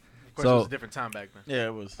 Yeah. Of course, So- it was a different time back then. Yeah,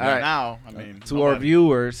 it was. All right. Now, I mean, to our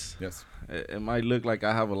viewers, Yes. it might look like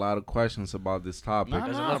I have a lot of questions about this topic. Nah,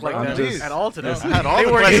 Doesn't nah, look like bro, that just- at all today. I had all They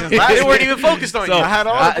the weren't questions even- last They weren't week. even focused on So, you. I had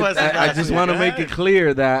all the questions I last just week. want to Go make ahead. it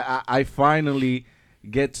clear that I finally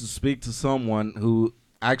get to speak to someone who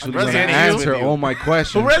actually going to Resonates answer with you. all my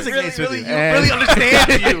questions. Who resonates with you? And- really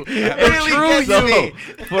understand you. Really True, gets So, me.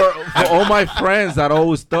 for all my friends that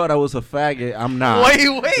always thought I was a faggot, I'm not. Wait,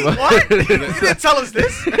 what? You didn't tell us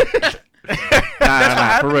this. Nah, That's what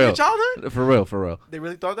happened for in real. your childhood? For real. They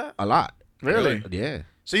really thought that? A lot. Really? Yeah.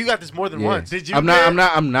 So you got this more than Yeah. once. Did you? I'm get-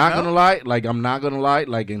 not No? gonna lie. Like I'm not gonna lie.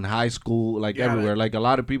 Like in high school, like Yeah, everywhere. like- Like a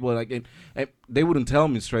lot of people, like and they wouldn't tell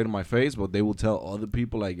me straight in my face, but they would tell other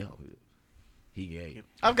people, like, yo, he gay.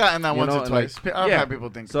 I've gotten that You once know, or twice. like, I've yeah. had people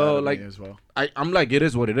think So, that of like, me as well. I'm like, it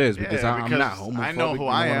is what it is because Yeah, I'm because not homophobic. I know who you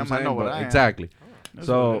I what am, I'm I saying? know what But I am. exactly. That's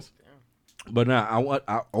So- what it is. But now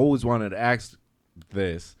I always wanted to ask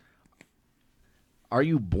this: are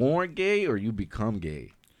you born gay or you become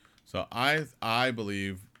gay? So I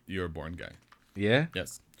believe you were born gay. Yeah.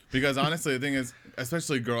 Yes. Because honestly, the thing is,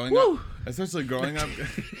 especially growing Woo. up, especially growing up,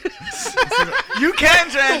 You can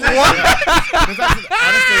transition.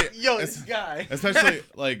 honestly, Yo, this guy. especially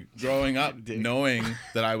like growing up, knowing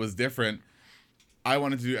that I was different, I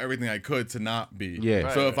wanted to do everything I could to not be. Yeah.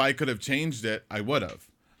 Right, So if right. I could have changed it, I would have.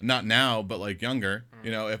 Not now, but like younger.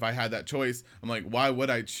 You know, if I had that choice, I'm like, why would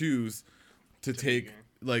I choose to take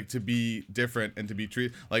like to be different and to be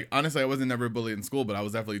treated like honestly, I wasn't never bullied in school, but I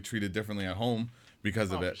was definitely treated differently at home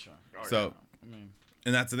because of Oh, it. for sure. Oh, So,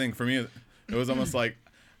 and that's the thing for me. It was almost like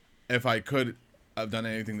if I could have done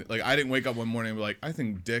anything, like I didn't wake up one morning and be like, I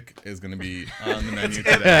think dick is gonna be on the menu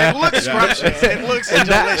today. It looks Yeah. scrumptious. It looks You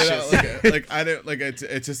know, delicious. like I didn't like it.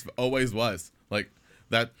 Just always was like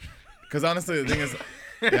that. Because honestly, the thing is,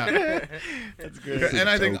 yeah. That's good. And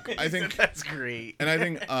I think That's great. and I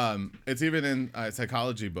think it's even in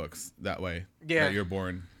psychology books that way. Yeah. That you're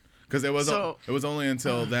born. Because it was only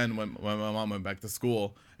until then when my mom went back to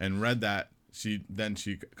school and read that she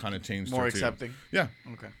kind of changed More her too. accepting. Yeah.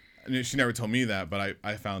 Okay. And she never told me that, but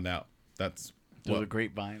I found out. That's Through the what.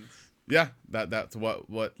 grapevines. Yeah. That's what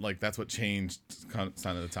like that's what changed kind of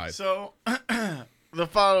sign of the tide. So my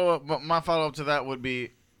follow up to that would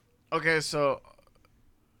be, okay, so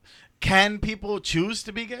can people choose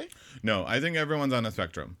to be gay? No, I think everyone's on a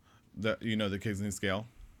spectrum. The Kinsey scale.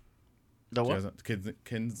 The what?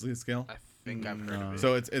 Kinsey scale. I think I've heard of it.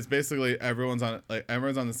 So it's basically everyone's on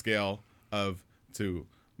the scale of to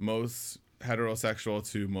most heterosexual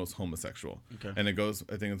to most homosexual. Okay. And it goes,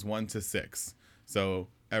 I think it's 1 to 6. So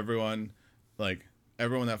everyone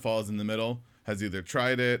that falls in the middle has either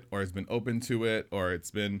tried it or has been open to it or it's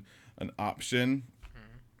been an option.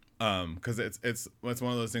 Because it's one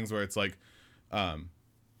of those things where it's like,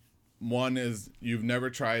 one is you've never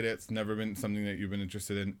tried it, it's never been something that you've been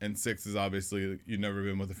interested in, and 6 is obviously you've never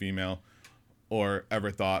been with a female or ever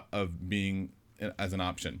thought of being as an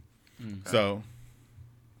option. So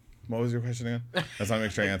What was your question again? Let's not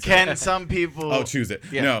make sure I answer. Can some people? Oh, choose it.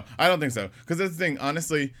 Yeah. No, I don't think so. Because that's the thing.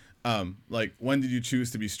 Honestly, like, when did you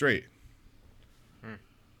choose to be straight?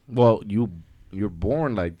 Well, you're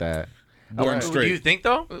born like that. Born Do straight. you think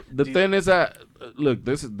though? The thing is that look,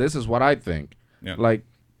 this is what I think. Yeah. Like,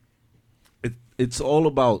 it's all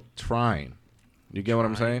about trying. You get what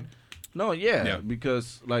I'm saying? No, Yeah.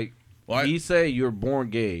 because like Well, we say you're born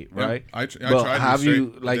gay, Yeah, right? I But tried to have be straight,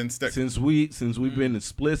 you it like didn't stick. since we've been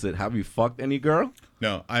explicit? Have you fucked any girl?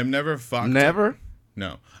 No, I've never fucked. Never.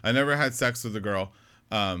 No, I never had sex with a girl.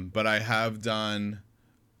 But I have done,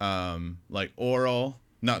 like, oral.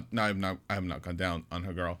 I have not gone down on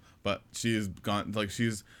her girl, but she's gone. Like,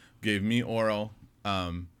 she's gave me oral.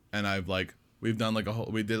 And I've like we've done like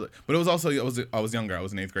we did, but it was also I was younger. I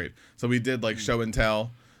was in 8th grade, so we did like show and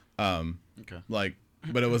tell. Okay. Like,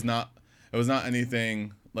 but it was not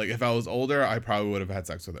anything. Like, if I was older, I probably would have had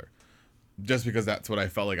sex with her, just because that's what I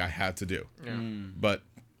felt like I had to do. Yeah. But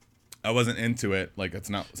I wasn't into it. Like, it's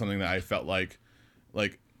not something that I felt like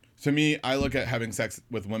to me, I look at having sex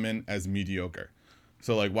with women as mediocre.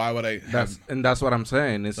 So like, why would I have? That's what I'm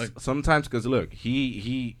saying. It's Like- sometimes because look,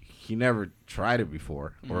 he never tried it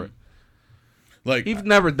before, or Like, he's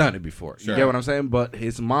never done it before. Sure. You get what I'm saying? But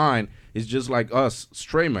his mind is just like us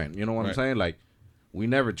straight men. You know what I'm Right. saying? Like, we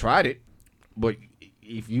never tried it, but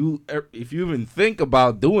if you even think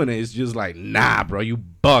about doing it, it's just like, nah, bro, you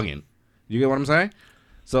bugging. You get what I'm saying?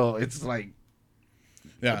 So it's like,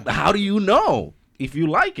 yeah, how do you know if you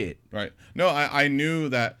like it? right. No, I knew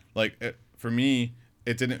that, like, for me,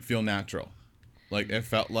 it didn't feel natural. Like, it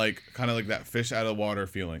felt like kind of like that fish out of water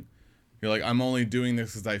feeling. You're like, I'm only doing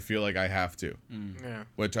this because I feel like I have to, Yeah.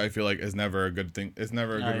 which I feel like is never a good thing. It's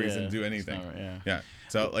never a good reason to do anything. Yeah.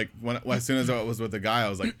 So like as soon as I was with the guy, I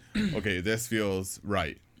was like, okay, this feels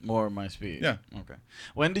right. More my speed. Yeah. Okay.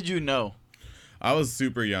 When did you know? I was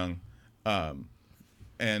super young,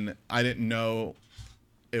 and I didn't know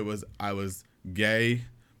I was gay,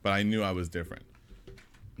 but I knew I was different.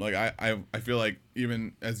 Like I feel like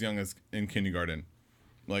even as young as in kindergarten,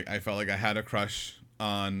 like I felt like I had a crush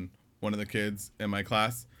on one of the kids in my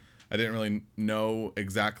class. I didn't really know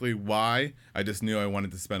exactly why. I just knew I wanted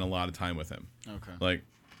to spend a lot of time with him. Okay. Like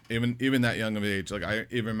even that young of age, like I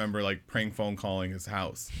even remember like prank phone calling his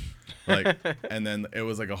house, like, and then it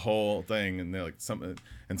was like a whole thing, and they're like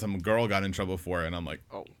some girl got in trouble for it, and I'm like,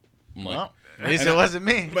 oh, I'm like, Well, at least and it wasn't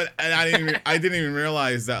me. but and I didn't even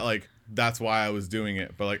realize that like that's why I was doing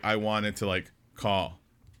it, but like I wanted to like call,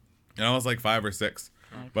 and I was like 5 or 6,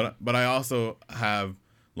 but I also have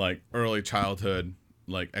like early childhood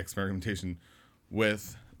like experimentation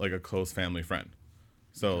with like a close family friend,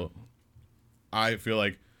 so I feel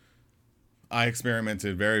like I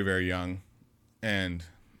experimented very, very young, and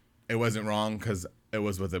it wasn't wrong because it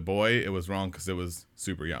was with a boy. It was wrong because it was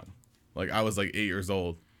super young. Like I was like 8 years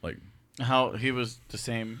old, like How he was the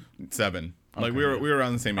same. 7. Like Okay. we were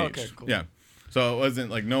around the same age. Okay, cool. Yeah. So it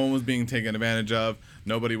wasn't like no one was being taken advantage of.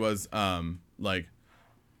 Nobody was like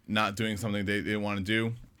not doing something they didn't want to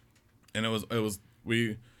do, and it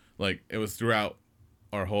was throughout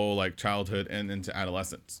our whole like childhood and into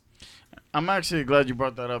adolescence. I'm actually glad you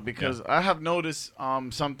brought that up because I have noticed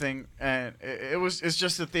something, and it's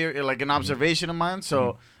just a theory, like an observation of mine.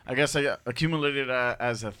 So I guess I accumulated it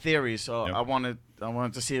as a theory. So Yep. I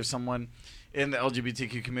wanted to see if someone in the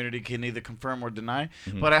LGBTQ community can either confirm or deny.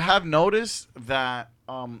 But I have noticed that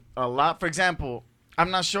a lot. For example,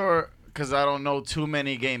 I'm not sure because I don't know too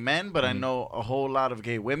many gay men, but I know a whole lot of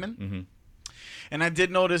gay women. And I did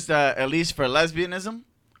notice that at least for lesbianism,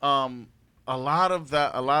 a lot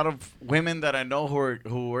of women that I know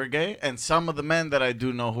who were gay, and some of the men that I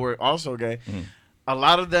do know who are also gay, a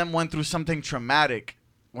lot of them went through something traumatic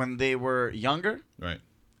when they were younger, Right.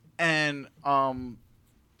 and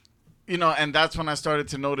and that's when I started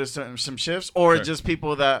to notice some shifts, or Sure. just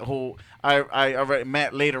people who I already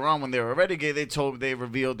met later on when they were already gay. They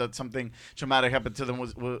revealed that something traumatic happened to them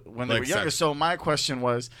was when they Like were younger. sex. So my question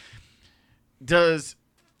was,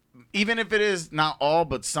 even if it is not all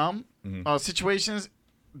but some situations,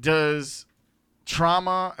 does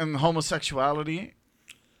trauma and homosexuality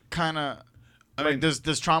kind of I mean,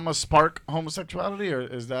 does trauma spark homosexuality, or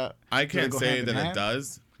is that I do they can't go say hand in that it hand?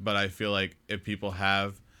 does, but I feel like if people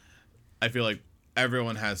have, I feel like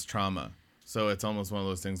everyone has trauma. So it's almost one of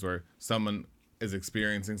those things where someone is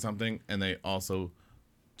experiencing something and they also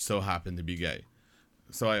so happen to be gay.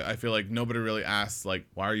 So I feel like nobody really asks like,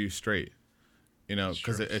 why are you straight? You know,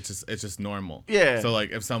 because it's just normal. Yeah. So like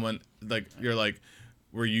if someone like you're like,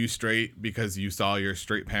 were you straight because you saw your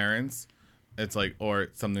straight parents? It's like, or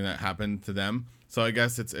something that happened to them. So I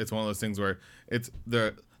guess it's one of those things where it's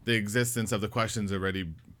the existence of the questions already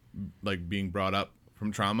like being brought up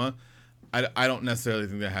from trauma, I don't necessarily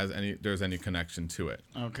think there's any connection to it.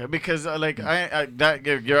 Okay, because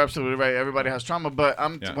you're absolutely right. Everybody has trauma, but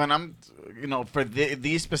when I'm for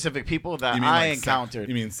these specific people that You mean I like encountered.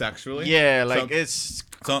 you mean sexually? Yeah, So- like it's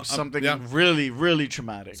so, something yeah. really, really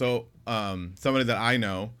traumatic. So, somebody that I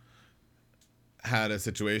know had a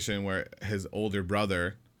situation where his older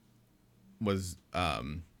brother was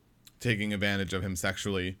taking advantage of him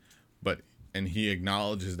sexually, and he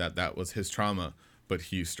acknowledges that was his trauma, but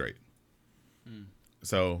he's straight.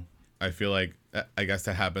 So I feel like I guess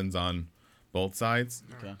that happens on both sides,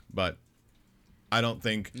 Okay. but I don't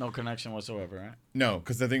think No connection whatsoever, right? no,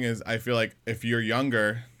 because the thing is, I feel like if you're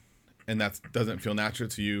younger and that doesn't feel natural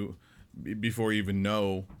to you before you even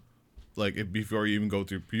know, like before you even go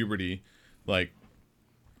through puberty, like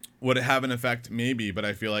would it have an effect? Maybe, but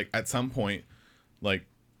I feel like at some point, like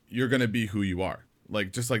you're gonna be who you are.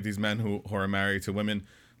 Like just like these men who are married to women,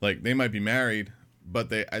 like they might be married, but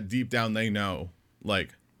they deep down they know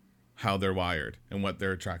like how they're wired and what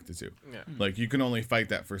they're attracted to. Yeah. Like you can only fight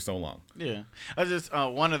that for so long. Yeah, I just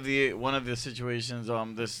one of the situations.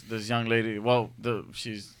 This young lady. Well,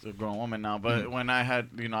 she's a grown woman now, but when I had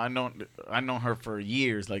I known her for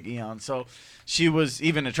years, like eons. So she was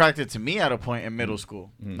even attracted to me at a point in middle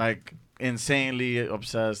school, like insanely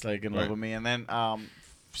obsessed, like in love Right. with me, and then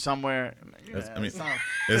somewhere. I mean, it sounds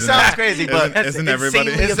Isn't crazy, but isn't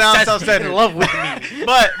everybody? It sounds upsetting. in love with me.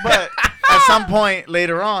 but at some point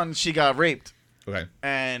later on, she got raped. Okay.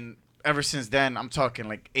 And ever since then, I'm talking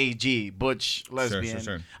like AG, butch, lesbian.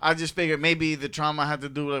 sure. I just figured maybe the trauma had to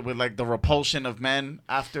do with like the repulsion of men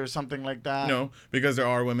after something like that. No, because there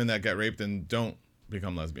are women that get raped and don't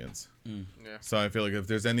become lesbians. Yeah. So I feel like if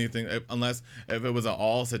there's anything, unless if it was an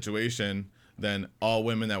all situation, then all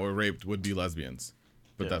women that were raped would be lesbians.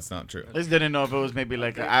 But that's not true. I just didn't know if it was maybe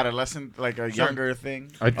like an adolescent, like a Sure. younger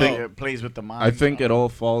thing. I think- it plays with the mind. I think it all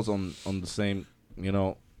falls on the same,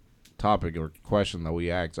 topic or question that we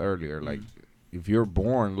asked earlier. Like, if you're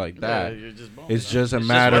born like that, you're just born it's with just a It's just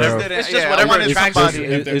matter whatever- of. it's just Yeah, I whatever wanted attracts somebody- you.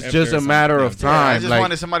 It's If just a there's matter some- of that. Yeah, I time. just like,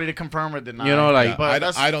 wanted somebody to confirm or deny. like-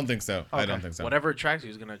 but I don't think so. I don't think so. Whatever attracts you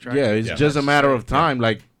is gonna attract yeah, you. it's Yeah. just a matter of Yeah. time.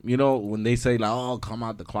 Like, when they say like, "Oh, come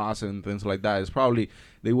out the closet" and things like that, it's probably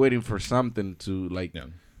they waiting for something to like, Yeah.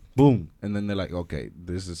 boom, and then they're like, "Okay,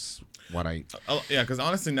 this is what I." Yeah, because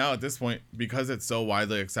honestly, now at this point, because it's so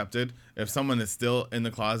widely accepted, if someone is still in the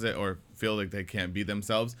closet or feel like they can't be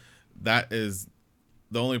themselves, that is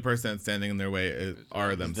the only person that's standing in their way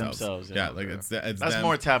are themselves. yeah. Like it's That's them.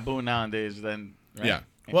 more taboo nowadays than. Right? Yeah.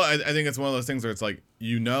 Well, I think it's one of those things where it's like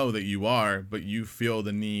that you are, but you feel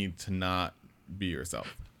the need to not be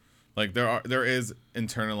yourself. Like there is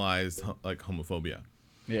internalized like homophobia.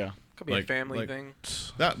 Yeah. Could be like- a family like- thing.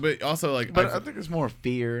 That, but also like But I think it's more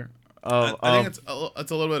fear of. I think it's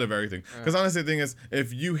a little bit of everything. Because honestly, the thing is,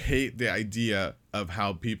 if you hate the idea of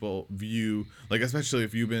how people view, like especially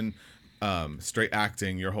if you've been straight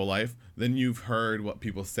acting your whole life, then you've heard what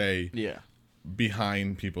people say yeah.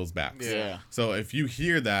 behind people's backs. Yeah. So if you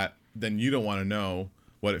hear that, then you don't want to know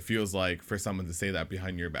what it feels like for someone to say that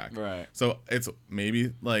behind your back. Right. So it's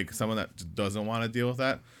maybe like someone that doesn't want to deal with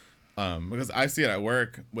that. Because I see it at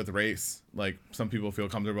work with race. Like some people feel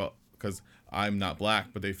comfortable because I'm not black,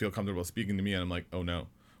 but they feel comfortable speaking to me, and I'm like, oh no,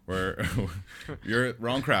 you're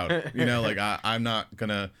wrong crowd. Like I'm not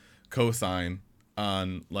gonna co-sign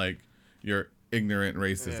on like your ignorant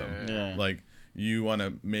racism. Yeah. Like you want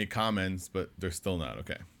to make comments, but they're still not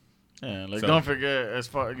okay. Yeah, like So- don't forget, as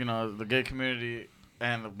far the gay community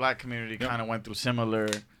and the black community Yep. kind of went through similar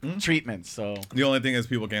treatments. So The only thing is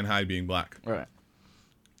people can't hide being black, right,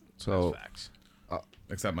 So Facts.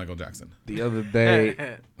 except Michael Jackson. the other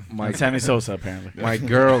day, my and Sammy Sosa apparently. my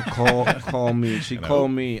girl called me. She Hello?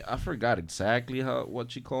 called me. I forgot exactly what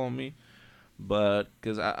she called me, but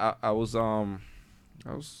because I was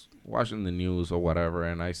watching the news or whatever,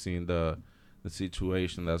 and I seen the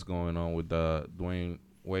situation that's going on with the Dwayne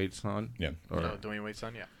Wade's son. Yeah. Or, Dwayne Wade's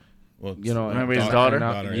son, yeah. Well, Remember his daughter?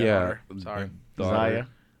 Yeah. Sorry. Zaya.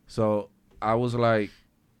 So I was like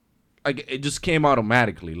it just came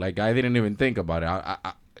automatically. Like I didn't even think about it.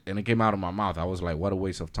 I and it came out of my mouth. I was like, what a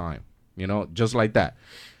waste of time. Just like that.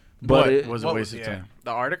 But But it was a What waste was- of yeah. time.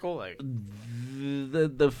 The article, like,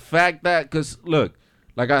 the fact that, because look,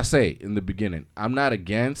 like I say in the beginning, I'm not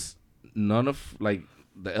against none of like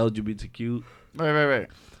the LGBTQ, Right.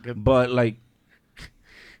 Good. but like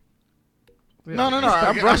No.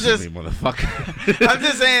 stop I'm rushing just, me, motherfucker. I'm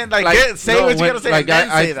just saying, like, say no, what you when- gotta say, like, and then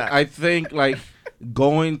I say that. I think like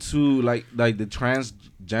going to like the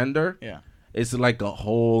transgender, yeah. it's like a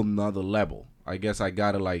whole nother level. I guess I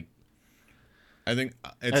gotta like I think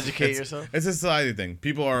Educate yourself. It's a society thing.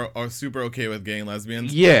 People are super okay with gay and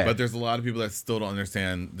lesbians. Yeah. But there's a lot of people that still don't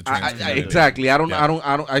understand the trans community. Exactly.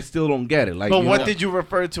 I still don't get it. Like, But you what know, did you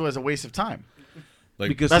refer to as a waste of time? Like,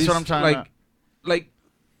 because That's he's, what I'm trying like, to. like,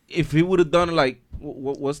 if he would have done it, like,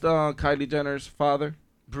 what's the Kylie Jenner's father?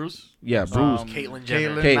 Bruce? Yeah, Bruce. Caitlyn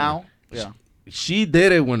Jenner. Caitlyn Caitlyn. now? Yeah. She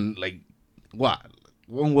did it when, like, what?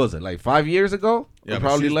 When was it? Like 5 years ago? yeah, Or but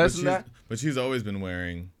probably she's- less but than she's- that. But she's always been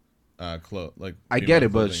wearing clothes. Like, I get it,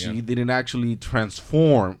 female but clothing, she didn't actually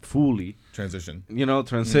transform fully. transition You know,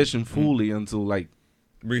 transition fully until like.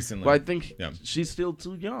 recently. But I think Yeah. she's still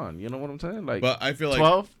too young. You know what I'm saying? Like, But I feel like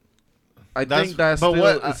 12? I think that's but still.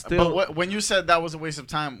 what, it's still. but what, when you said that was a waste of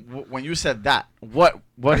time, when you said that, what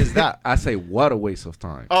is that? I say, what a waste of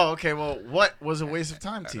time. Oh, okay. Well, what was a waste of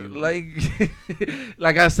time to you? Like,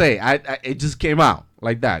 like I say, I it just came out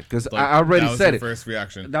like that because like, I already that was said your it. first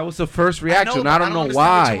reaction. That was the first reaction. but I I don't don't know understand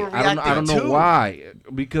what why. you were I don't reacting know to. why.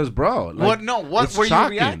 Because, bro, like, What? No. What it's were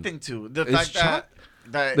shocking. you reacting to? The It's fact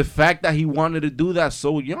that the fact that he wanted to do that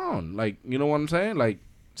so young, like, you know what I'm saying? Like,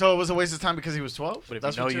 so it was a waste of time because he was 12. But if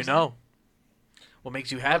That's you know, what you you're saying? know. What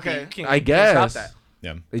makes you happy? Okay. You can't, I you can't guess. stop that.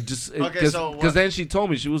 Yeah. it just Okay, because so what- then she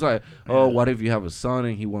told me, she was like, "Oh, what if you have a son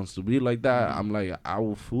and he wants to be like that?" Mm-hmm. I'm like, I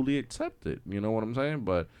will fully accept it. You know what I'm saying?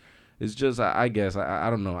 But it's just, I guess,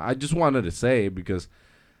 I don't know. I just wanted to say it because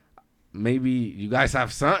maybe you guys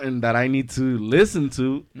have something that I need to listen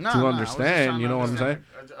to No, I was just understand. trying You to know what I'm saying?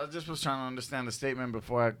 understand. I just was trying to understand the statement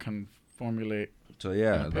before I can formulate. So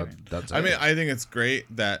yeah, An opinion. that's. I mean, it. I think it's great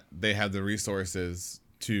that they have the resources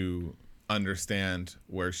to understand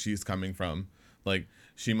where she's coming from. Like,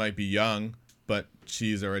 she might be young, but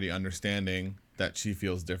she's already understanding that she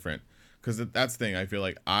feels different. Because that's the thing. I feel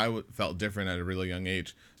like I felt different at a really young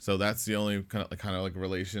age. So that's the only kind of like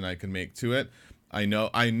relation I can make to it. I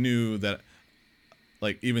knew that,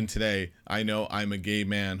 like, even today, I know I'm a gay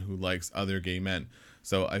man who likes other gay men.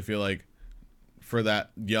 So I feel like for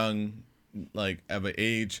that young, like, of an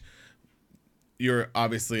age, you're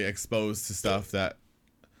obviously exposed to stuff that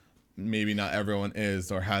maybe not everyone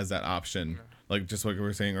is or has that option. Like, just like we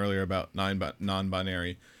were saying earlier about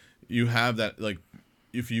non-binary, you have that, like,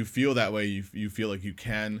 if you feel that way, you feel like you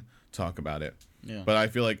can talk about it. Yeah. But I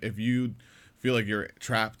feel like if you feel like you're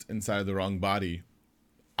trapped inside the wrong body,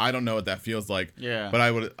 I don't know what that feels like. Yeah. But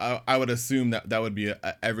I would assume that would be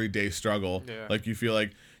a everyday struggle. Yeah. Like, you feel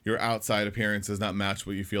like your outside appearance does not match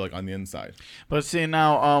what you feel like on the inside. But see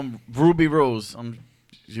now, Ruby Rose,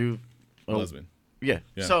 you, oh, Lesbian. yeah.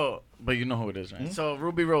 Yeah. So, but you know who it is, right? So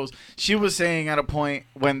Ruby Rose, she was saying at a point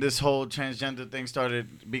when this whole transgender thing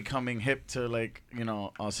started becoming hip to, like, you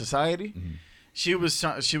know, society. She was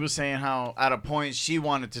saying how at a point she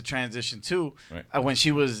wanted to transition too, Right. when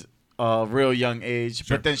she was a real young age,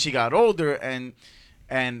 Sure. but then she got older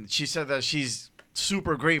and she said that she's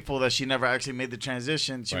super grateful that she never actually made the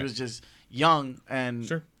transition. She Right. was just young and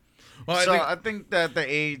Sure. Well, so I think, I think that the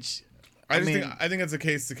age. I mean, think it's a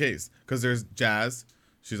case to case because there's Jazz.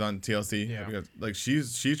 She's on TLC. Yeah. Because, like, she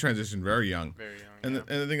transitioned very young. Very young. And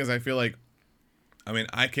yeah. the thing is, I feel like, I mean,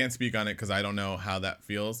 I can't speak on it because I don't know how that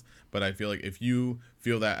feels. But I feel like if you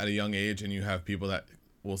feel that at a young age and you have people that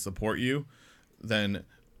will support you, then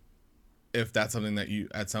if that's something that you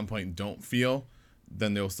at some point don't feel,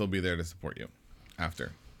 then they'll still be there to support you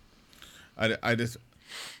after. I just,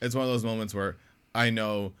 it's one of those moments where I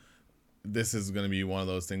know this is going to be one of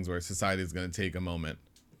those things where society is going to take a moment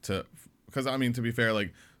to, because I mean, to be fair,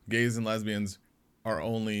 like, gays and lesbians are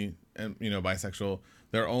only, and, you know, bisexual,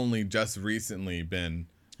 they're only just recently been,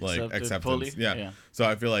 like, accepted. fully? Yeah. Yeah. So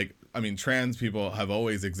I feel like, I mean, trans people have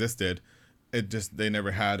always existed. It just, they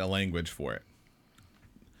never had a language for it.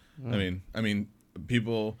 I mean,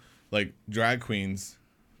 people like drag queens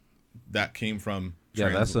that came from yeah,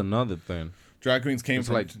 trans, that's another thing. drag queens came It's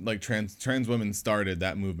from like- like trans women started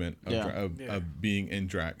that movement of, Yeah. of being in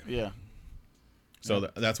drag. Yeah. So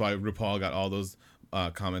that's why RuPaul got all those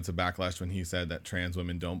comments of backlash when he said that trans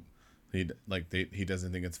women don't, he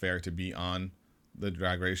doesn't think it's fair to be on the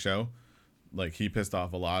Drag Race show. Like, he pissed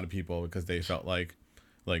off a lot of people because they felt like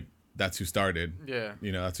that's who started. Yeah.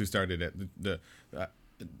 You know, that's who started it. The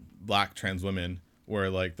black trans women were,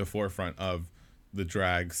 like, the forefront of the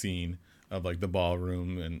drag scene of, like, the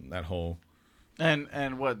ballroom and that whole.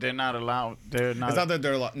 And what, they're not allowed. They're not. It's not that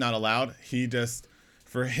they're not allowed. He just,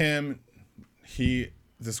 for him, he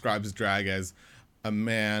describes drag as a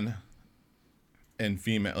man and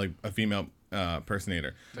female, like a female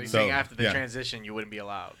personator. So you're saying after the yeah. transition, you wouldn't be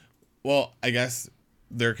allowed. Well, I guess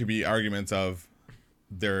there could be arguments of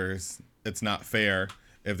it's not fair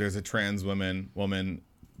if there's a trans woman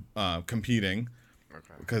competing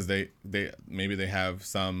because they maybe they have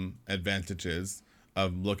some advantages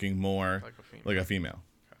of looking more like a female.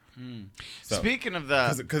 So, Speaking of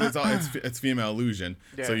that, because it's female illusion.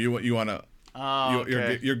 Yeah. So you want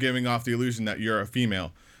to you're giving off the illusion that you're a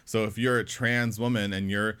female. So if you're a trans woman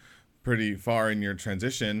and you're pretty far in your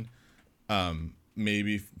transition,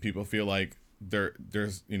 maybe people feel like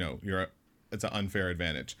there's it's an unfair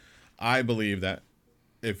advantage. I believe that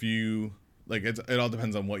if you like, it all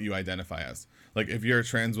depends on what you identify as. Like if you're a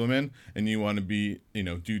trans woman and you want to be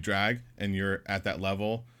do drag and you're at that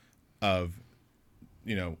level of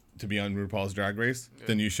to be on RuPaul's Drag Race,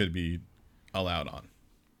 then you should be allowed on.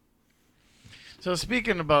 So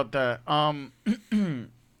speaking about that,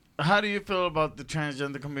 how do you feel about the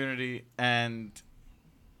transgender community and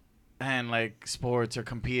like sports or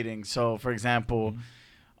competing? So for example,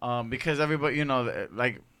 because everybody,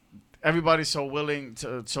 like everybody's so willing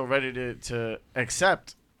so ready to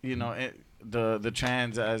accept, the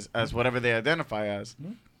trans as whatever they identify as.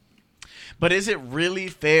 But is it really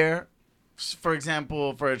fair, for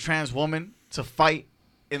example, for a trans woman to fight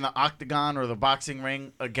in the octagon or the boxing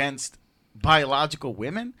ring against biological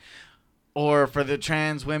women, or for the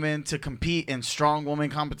trans women to compete in strong woman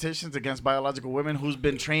competitions against biological women who's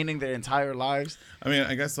been training their entire lives? I mean,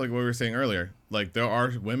 I guess like what we were saying earlier, like there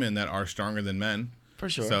are women that are stronger than men. For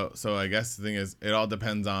sure. So I guess the thing is, it all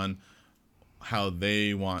depends on how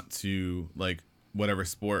they want to, like, whatever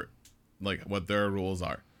sport, like what their rules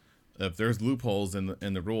are. If there's loopholes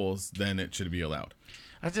in the rules, then it should be allowed.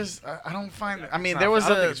 I don't find. I mean, there was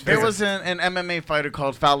an MMA fighter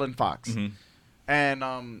called Fallon Fox,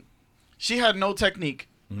 and she had no technique.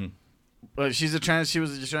 But she's a trans. She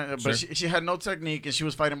was a trans, but she had no technique, and she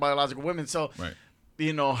was fighting biological women. So,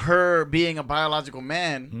 her being a biological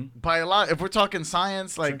man, if we're talking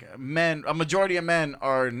science, like men, a majority of men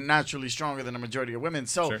are naturally stronger than a majority of women.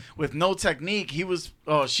 So, with no technique, she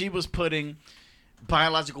was putting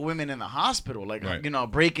biological women in the hospital, like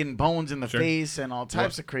breaking bones in the face and all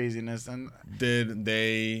types of craziness. And did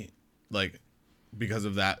they because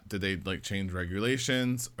of that? Did they change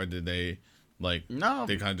regulations, or did they no?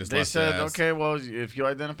 They kind of just they said, okay, well, if you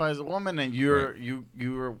identify as a woman and you're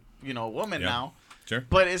a woman now. Sure.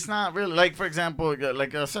 But it's not really, like, for example,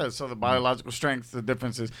 like I said, so the biological strength, the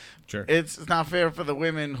differences. Sure. It's not fair for the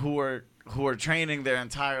women who are training their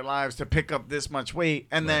entire lives to pick up this much weight,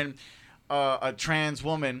 and then a trans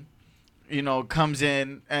woman, comes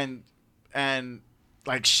in and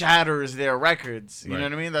like shatters their records. You know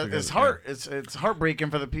what I mean? It's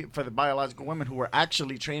heartbreaking for the biological women who were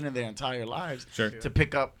actually training their entire lives to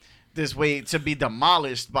pick up this weight, to be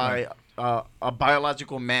demolished by a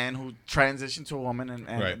biological man who transitioned to a woman,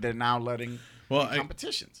 and they're now letting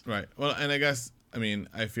competitions. Right. Well, and I guess, I mean,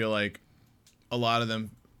 I feel like a lot of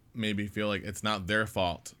them maybe feel like it's not their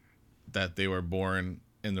fault that they were born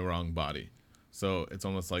in the wrong body. So it's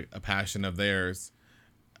almost like a passion of theirs.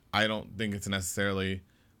 I don't think it's necessarily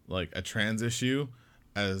like a trans issue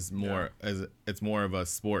as it's more of a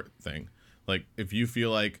sport thing. Like if you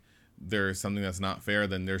feel like there's something that's not fair,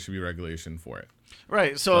 then there should be regulation for it.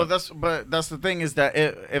 Right. So that's the thing is that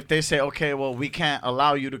if they say, okay, well, we can't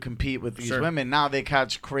allow you to compete with these women, now they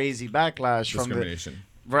catch crazy backlash from discrimination.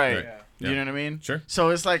 Right. You know what I mean? Sure. So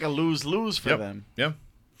it's like a lose-lose for them. Yeah.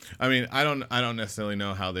 I mean, I don't necessarily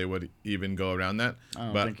know how they would even go around that.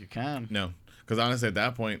 I don't think you can. No, because honestly, at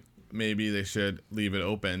that point, maybe they should leave it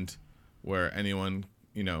open where anyone,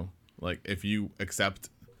 like if you accept,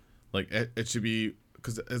 like it should be,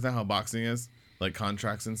 because isn't that how boxing is? Like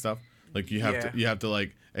contracts and stuff. Like you have to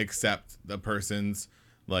like accept the person's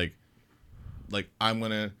like I'm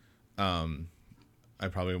gonna I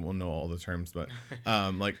probably won't know all the terms, but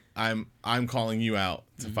like I'm calling you out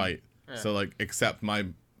to fight. Yeah. So like accept my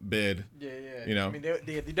bid. Yeah. I mean,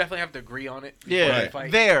 they definitely have to agree on it. Yeah,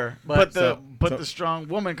 fight. But the strong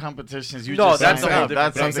woman competitions, that's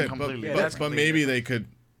something completely. But maybe they could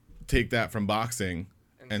take that from boxing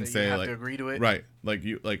and say you have like to agree to it. Right,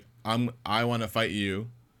 I want to fight you,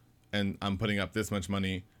 and I'm putting up this much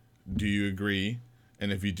money. Do you agree?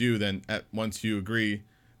 And if you do, then once you agree,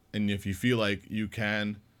 and if you feel like you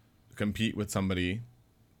can compete with somebody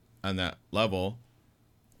on that level.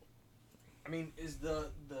 I mean, is the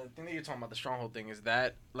thing that you're talking about, the stronghold thing, is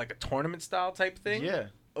that like a tournament style type thing? Yeah.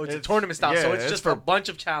 Oh, it's a tournament style, so it's just for a bunch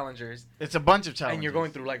of challengers. It's a bunch of challengers. And you're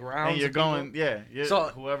going through like rounds. And you're going, so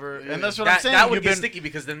whoever, and that's what I'm saying. That would get sticky,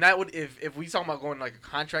 because then that would, if we talking about going like a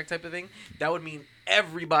contract type of thing, that would mean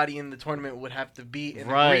everybody in the tournament would have to be in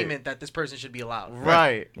agreement that this person should be allowed.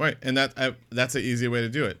 Right. And that's an easy way to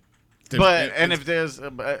do it. But and if there's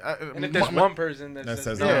And if there's one person that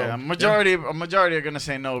says no, a majority are gonna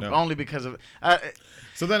say no, No. only because of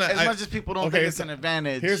so then as much as people don't think it's an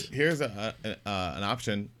advantage. Here's an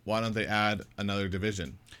option. Why don't they add another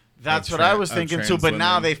division? That's of what I tran- was of thinking trans too. But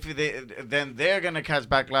now women. then they're gonna catch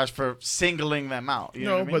backlash for singling them out. You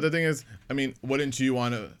know No, what I mean? but the thing is, I mean, wouldn't you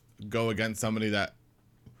want to go against somebody that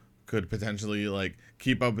could potentially like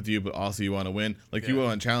keep up with you, but also you want to win? Like you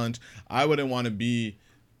want to challenge. I wouldn't want to be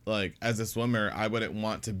like as a swimmer. I wouldn't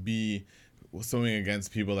want to be swimming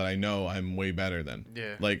against people that I know I'm way better than.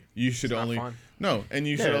 Yeah. Like you should It's not only fun. no, and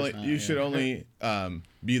you Yeah, should it's only not, you yeah. should only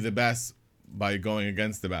be the best by going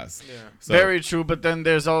against the best. Yeah. So, Very true, but then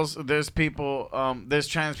there's people, there's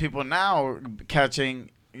trans people now catching,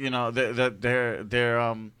 you know,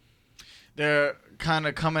 they're kind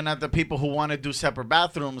of coming at the people who want to do separate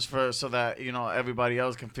bathrooms so that, you know, everybody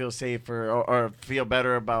else can feel safer or feel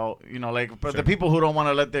better about, you know, like but the people who don't want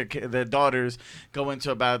to let their daughters go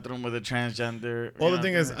into a bathroom with a transgender. Well, you the know,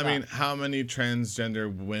 thing is, like I that. mean, how many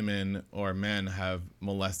transgender women or men have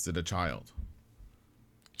molested a child?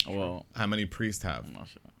 well, How many priests have? I'm not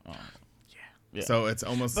sure. Oh. Yeah. So it's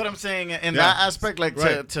almost. But I'm saying in Yeah. that aspect, like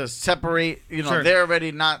Right. to separate, you know, Sure. they're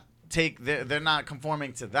already not they're not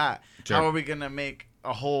conforming to that. Sure. How are we gonna make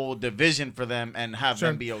a whole division for them and have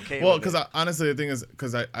them be okay? Well, with because it? honestly, the thing is,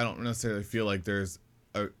 because I don't necessarily feel like there's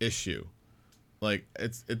a issue. Like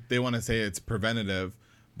they want to say it's preventative,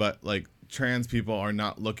 but like trans people are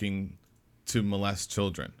not looking to molest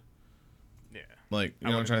children. Yeah. Like you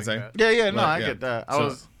know what I'm trying to say? wouldn't think yeah, no, Like, I yeah. get that. I So-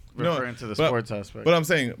 was No, referring to the but- sports aspect. But I'm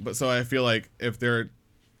saying, so I feel like if they're,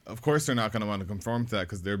 of course, they're not going to want to conform to that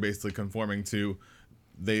because they're basically conforming to,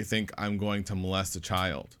 they think I'm going to molest a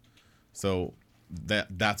child, so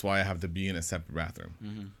that's why I have to be in a separate bathroom.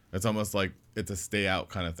 Mm-hmm. It's almost like it's a stay out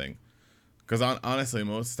kind of thing. Because honestly,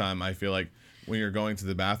 most of the time I feel like when you're going to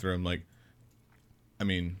the bathroom, like, I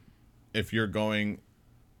mean, if you're going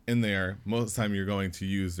in there, most of the time you're going to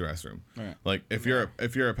use the restroom. Right. Like if you're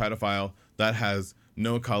a pedophile that has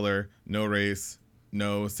no color, no race,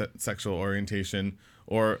 no sexual orientation,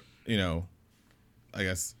 or you know, I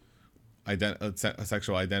guess a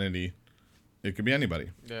sexual identity, it could be anybody.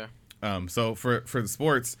 Yeah. So for the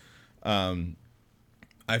sports,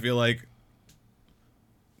 I feel like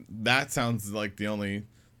that sounds like the only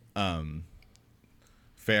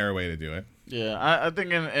fair way to do it. yeah, I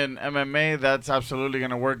think in MMA that's absolutely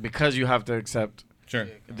gonna work because you have to accept Sure.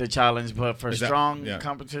 the challenge. But for Is that- strong yeah.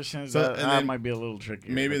 competitions, So, that, and that then might be a little tricky.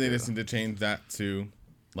 Maybe they just need to change that to,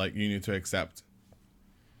 like, you need to accept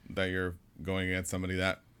that you're going against somebody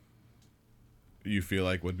that you feel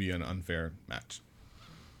like would be an unfair match.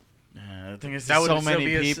 Yeah, I think it's That just would so still many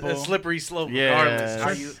be people. a slippery slope, Yeah.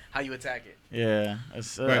 regardless how you attack it. Yeah,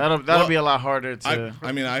 it's, Right. that'll Well, be a lot harder to.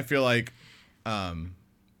 I mean, I feel like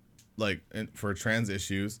for trans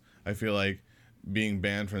issues, I feel like being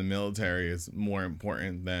banned from the military is more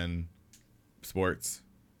important than sports.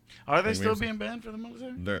 Are they like still maybe- being banned for the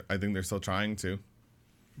military? I think they're still trying to.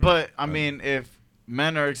 But I mean, if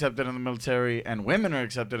men are accepted in the military and women are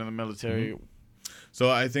accepted in the military, So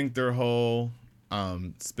I think their whole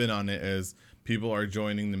spin on it is people are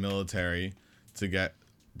joining the military to get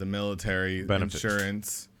the military Benefits.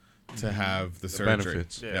 insurance to have the surgery.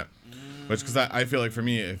 benefits. Yeah. Which, because I feel like for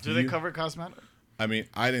me, if do they cover cosmetic? I mean,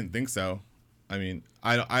 I didn't think so. I mean,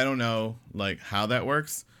 I don't know like how that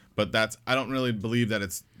works, but I don't really believe that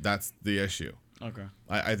that's the issue. Okay.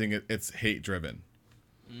 I think it's hate driven.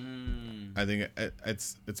 I think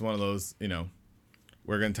it's one of those, you know,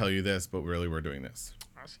 we're gonna tell you this, but really we're doing this.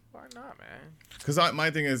 I see why not, man. Because my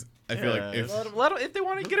thing is, I feel like Yeah, if Let 'em, if they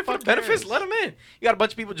want to get it for the fuck benefits, cares? let them in. You got a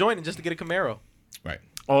bunch of people joining just to get a Camaro right,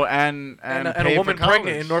 Oh, and and pay a for woman pregnant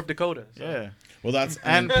college. in North Dakota. So. Yeah, well that's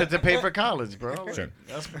and to pay for college, bro. Sure.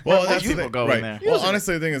 That's well most that's the people thing, go right. in there. Well,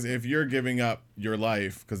 honestly, the thing is, if you're giving up your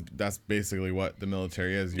life, because that's basically what the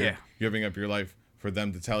military is, you're Yeah. giving up your life for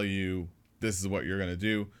them to tell you this is what you're gonna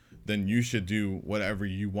do, then you should do whatever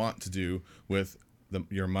you want to do with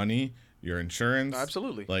your money, your insurance.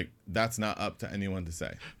 Absolutely. Like that's not up to anyone to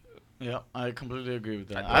say. Yeah, I completely agree with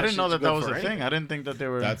that. I think I didn't know shit's that good was for a thing. anything. I didn't think that they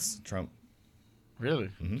were. That's Trump. really.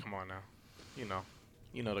 Come on now,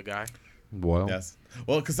 you know the guy. Well, Yes.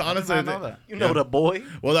 Well, because I did honestly, not know that. You know Yeah. the boy.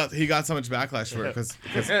 well, that he got so much backlash for it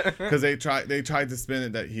because they tried to spin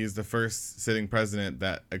it that he's the first sitting president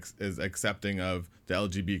that is accepting of the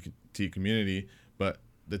LGBT community, but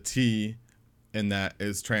the T in that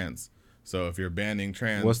is trans. So if you're banning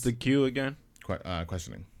trans, what's the Q again?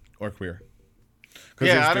 questioning or queer?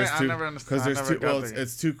 Yeah, I never understood. Because I there's never two. got Well, the-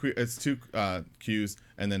 it's two Q's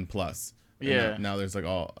and then plus. And Yeah. now there's like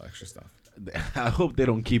all extra stuff. I hope they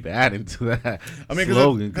don't keep adding to that I mean, 'cause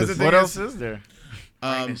slogan. the 'cause thing What is- else is there?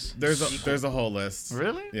 There's a whole list.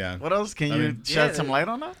 Really? Yeah. What else? Can I you mean- shed Yeah, some light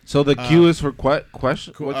on that? so the Q is for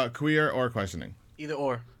question. Queer or questioning. Either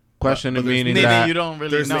or. Question but there's- meaning Maybe that you don't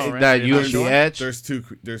really there's know, the- right? that You're you not and sure? the edge. There's two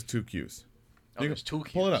Qs. Oh, You there's two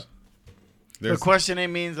Pull it cues. up. The There's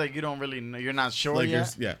questioning means like you don't really know. You're not sure like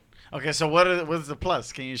yet. yeah. Okay, so what's the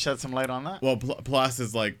plus? Can you shed some light on that? Well, plus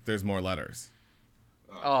is like there's more letters.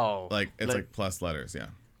 Oh, Like it's Like- like plus letters. Yeah.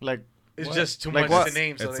 Like it's what? just too Like much what? of the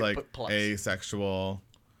name, so It's they like put plus. asexual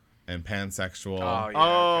and pansexual. Oh, yeah,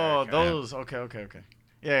 oh, okay, okay. those. Okay.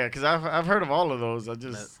 Yeah, because I've heard of all of those. I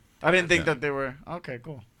didn't think Yeah. that they were okay.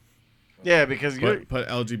 Cool. Yeah, because you Put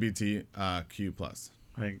LGBT Q plus.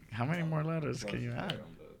 like how many more letters can you add?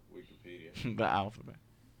 The alphabet.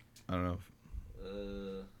 I don't know.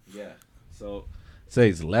 Yeah. So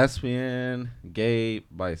says lesbian, gay,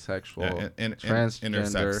 bisexual, And transgender,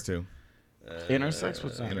 intersex too. Intersex?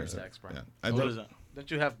 What's that? Intersex, bro. Yeah. What is that? Don't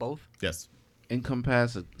you have both? Yes.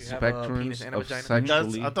 encompass You have a spectrums penis and a of vagina?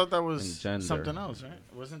 sexually. I thought that and was gender. something else, right?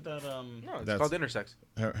 Wasn't that No, it's That's- called intersex.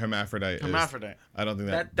 Hermaphrodite. Is, hermaphrodite? I don't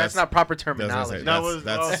think That's not proper that's what I terminology. say. That was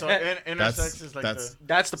that's- so intersex that's- is like that's-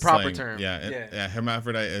 That's the proper slang. term. Yeah. yeah.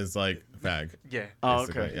 Hermaphrodite is like fag. Yeah. Oh,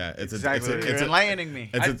 basically. okay. Yeah. It's Exactly. a, You're enlightening me.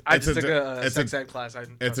 it's a, I it's just a, took a it's sex a, ed class.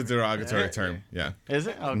 it's a derogatory Yeah. term. Yeah. Is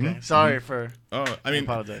it? Okay. Mhm. Sorry for. Oh, I mean,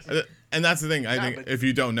 apologize. and that's the thing. I Nah, think but- if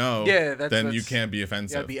you don't know, Yeah, then you that's- can't be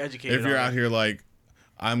offensive. be educated If you're on out that. here like,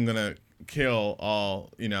 I'm gonna kill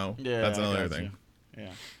all, Yeah, that's I another got thing. you.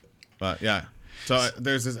 Yeah. But yeah, so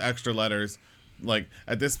there's this extra letters. Like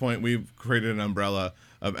at this point, we've created an umbrella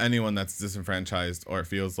of anyone that's disenfranchised or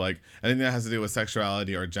feels like anything that has to do with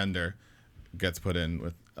sexuality or gender gets put in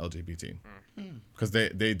with LGBT because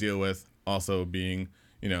they deal with also being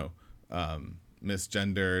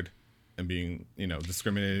misgendered and being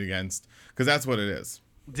discriminated against because that's what it is.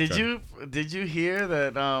 Did Sure. you hear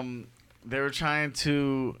that they were trying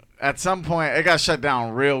to at some point it got shut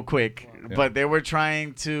down real quick, Yeah. but they were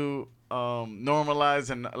trying to normalize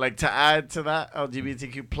and like to add to that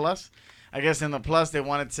LGBTQ plus. I guess in the plus they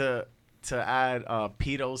wanted to add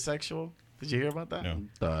pedosexual. Did you hear about that? No,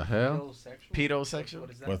 The hell? Pedosexual? What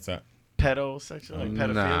is that? what's that? Pedosexual, like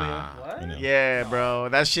pedophilia. Nah. What? I know. Yeah, bro,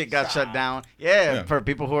 that shit got shut down. Yeah, Yeah. for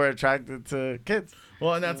people who are attracted to kids.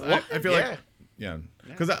 Well, and that's What? I feel Yeah. like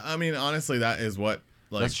because I mean honestly that is what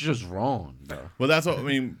like That's just wrong, though. well that's what I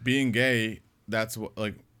mean being gay. That's what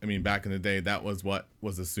like I mean back in the day that was what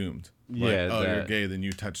was assumed. Like, Yeah, oh, you're that- gay, then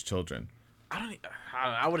you touch children.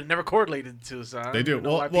 I would have never correlated to. So I They don't do. even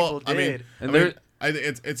know why Well, people I mean, did. And I mean,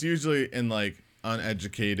 there- it's usually in like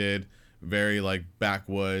uneducated, very like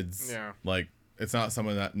backwoods. Yeah. Like it's not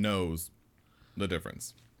someone that knows the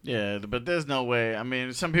difference. Yeah, but there's no way. I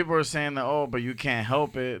mean, some people are saying that, oh, but you can't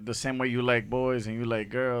help it. The same way you like boys and you like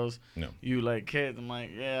girls, No, you like kids. I'm like,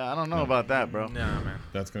 yeah, I don't know about that, bro. Nah, man.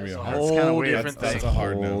 that's gonna be a That's a hard. That's kinda whole weird. different That's thing. a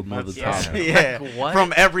hard no. Whole nother Yeah. topic. Yeah, Like, what?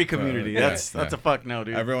 from every community. Yeah, That's yeah. a fuck no,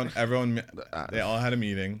 dude. Everyone, they all had a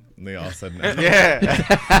meeting. And they all said no.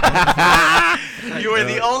 Yeah. You were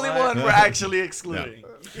the only one we're actually excluding.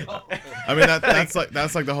 I mean that's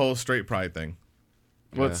like the whole straight pride thing.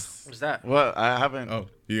 What's What's that? what? I haven't. Oh,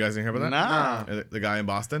 you guys didn't hear about that? Nah. The guy in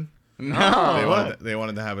Boston. No. They what?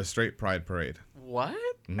 wanted to have a straight pride parade. What?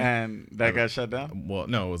 And that got shut down. Well,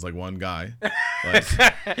 no, it was like one guy. Like,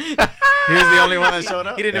 He was the only one that showed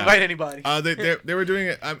up. He didn't Yeah. invite anybody. they were doing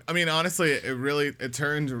it. I mean, honestly, it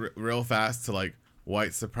turned real fast to like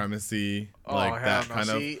white supremacy, like hell that no. kind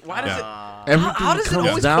See, of. why does yeah. it? Everything how does it comes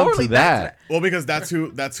always down to correlate back that. Well, because that's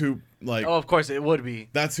who like Oh, of course it would be.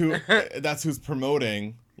 that's who's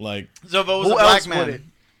promoting like So if it was Who a black else would it?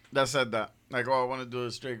 man that said that, like, oh, I want to do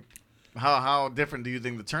a straight. How different do you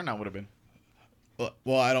think the turnout would have been?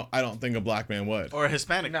 well, I don't think a black man would. Or a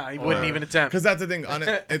Hispanic? Nah, he Or- wouldn't even attempt. Because that's the thing.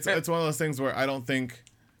 It's one of those things where I don't think,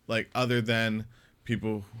 like, other than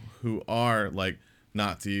people who are like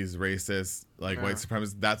Nazis, racists, like white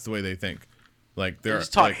supremacists, that's the way they think. Like They're they're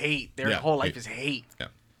just taught like, hate. Their yeah, whole life hate. is hate. Yeah.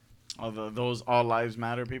 Those all lives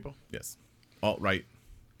matter people. Yes. Alt right.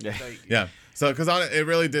 Yeah. Like, Yeah. So because it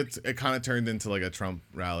really did. It kind of turned into like a Trump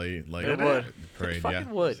rally, like It would. parade. It Yeah. fucking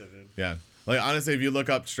would. Yeah. Like honestly, if you look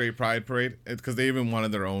up Straight Pride Parade, it's because they even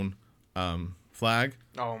wanted their own flag.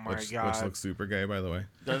 Oh my Which god. looks super gay, by the way.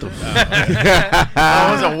 Does it? That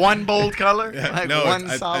was a one bold color. Like no, one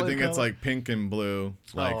I solid think it's color? like pink and blue.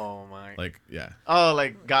 Like, oh my. yeah. Oh,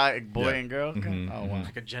 like boy Yeah. and girl. Okay. Mhm, Oh wow.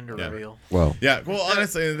 Like a gender Yeah. reveal. Well, Yeah. Well,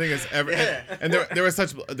 honestly, the thing is, Yeah. and there was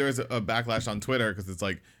a backlash on Twitter because it's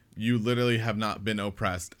like you literally have not been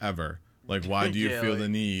oppressed ever. Like, why do you Yeah, feel like, the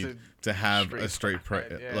need to have a straight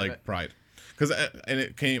pride, yeah, pride? Because and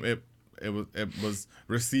it was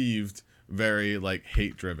received very like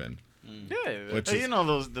hate driven. Yeah. Which You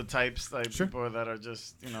know the types like Sure. people that are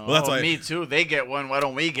just Well, that's why- me too. They get one. Why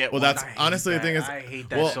don't we get Well, one? that's honestly the thing is, I hate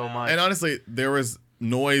that so much. And honestly, there was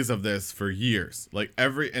noise of this for years. Like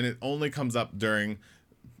and it only comes up during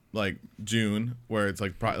like June, where it's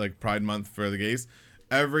like Pride Month for the gays.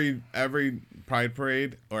 Every Pride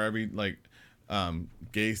parade or every like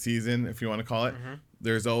gay season, if you want to call it,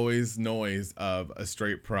 there's always noise of a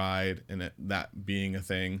straight pride and that being a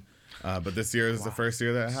thing. But this year is the first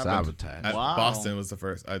year that it happened. Sabotage. Wow. Boston was the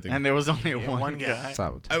first, I think. and there was only Yeah, one one guy.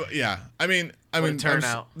 Sabotage. I mean,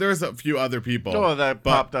 turnout. there's a few other people. Oh, that but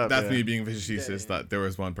popped up, That's yeah. me being facetious. That there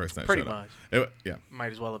was one person that Pretty showed up. much. Yeah.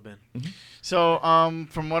 Might as well have been. So,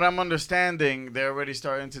 from what I'm understanding, they're already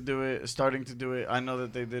starting to do it. I know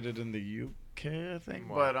that they did it in the UK, I think,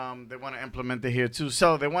 Wow. but they want to implement it here too.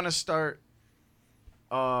 So they want to start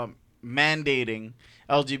mandating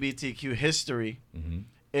LGBTQ history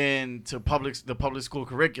into the public school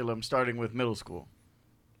curriculum, starting with middle school.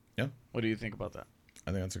 Yeah. What do you think about that?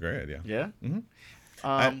 I think that's a great idea. Yeah. Mhm.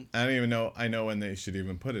 Um, I don't even know. I know when they should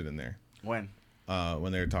even put it in there. when?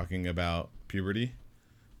 When they're talking about puberty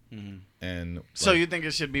and So like, you think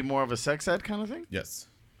it should be more of a sex ed kind of thing? yes.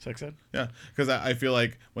 Sex ed? Yeah, because I feel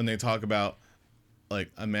like when they talk about like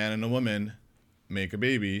a man and a woman make a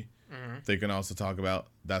baby, they can also talk about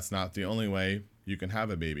that's not the only way you can have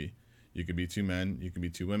a baby. You could be two men, you could be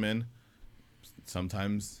two women.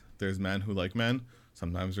 Sometimes there's men who like men.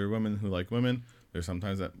 Sometimes there are women who like women. There's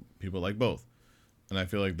sometimes that people like both. And I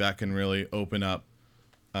feel like that can really open up,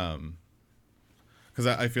 because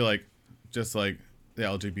I feel like just like the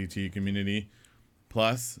LGBT community,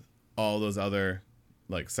 plus all those other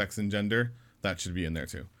like sex and gender, that should be in there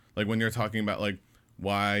too. Like when you're talking about like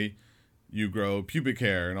why you grow pubic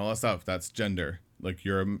hair and all that stuff, that's gender. Like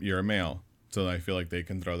you're a male, so I feel like they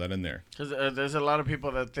can throw that in there. Because there's a lot of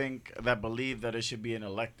people that believe that it should be an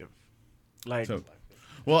elective. Like, So,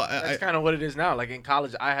 well, That's kind of what it is now. Like in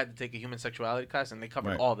college, I had to take a human sexuality class, and they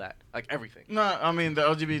covered Right. all that, like everything. no, I mean the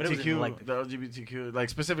But it was an LGBTQ, elective. like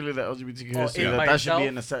specifically the LGBTQ Oh, history, it by that should be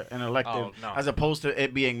itself? an elective, Oh, no. as opposed to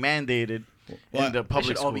it being mandated Well, in the They public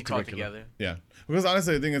should school all be taught curriculum. together. yeah, because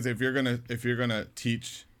honestly, the thing is, if you're gonna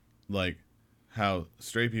teach like how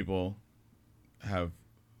straight people have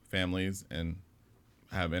families and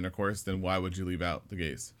have intercourse, then why would you leave out the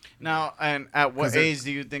gays? Now, and at what 'Cause it- age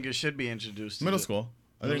do you think it should be introduced? To Middle the- school,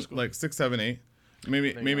 I Middle think school. like 6, 7, 8,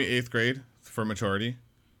 maybe There you go. 8th grade for maturity.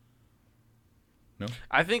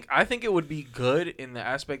 I think it would be good in the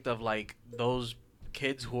aspect of like those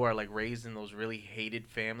kids who are like raised in those really hated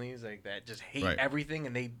families, like that just hate Right. everything,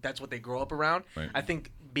 and that's what they grow up around. Right. I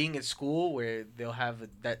think being at school where they'll have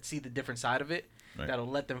see the different side of it, Right. that'll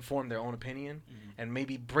let them form their own opinion and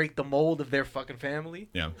maybe break the mold of their fucking family.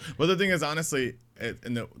 Yeah. Well, the thing is, honestly,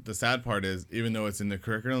 and the sad part is, even though it's in the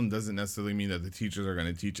curriculum, doesn't necessarily mean that the teachers are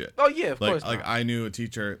going to teach it. Oh yeah, of Like, course. like not. I knew a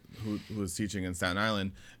teacher who was teaching in Staten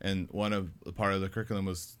Island, and part of the curriculum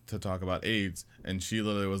was to talk about AIDS, and she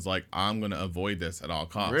literally was like, "I'm going to avoid this at all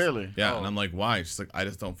costs." Really? Yeah. Oh. And I'm like, "Why?" She's like, "I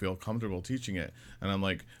just don't feel comfortable teaching it." And I'm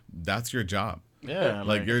like, "That's your job." Yeah,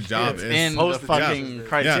 Like, your job it's is in the supposed to fucking teach.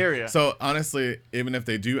 criteria. Yeah. So honestly, even if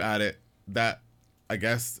they do add it, that I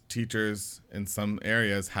guess teachers in some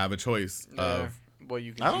areas have a choice of. what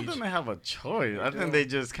you can I don't teach. think they have a choice. I do. think they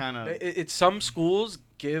just kind of. It's some schools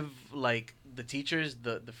give like the teachers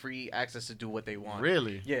the free access to do what they want.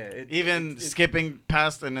 Really? Yeah. Even skipping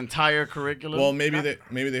past an entire curriculum. Well, maybe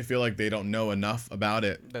they feel like they don't know enough about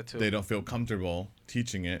it. That too. They don't feel comfortable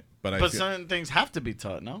teaching it. But but feel, certain things have to be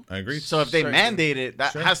taught, no? I agree. So if they Certain- mandate it,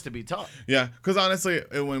 that Sure. has to be taught. Yeah, because honestly,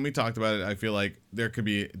 when we talked about it, I feel like there could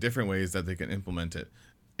be different ways that they can implement it.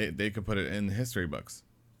 They could put it in the history books,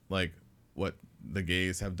 like what the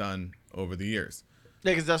gays have done over the years.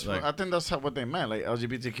 Yeah, because that's Like- what, I think that's what they meant, like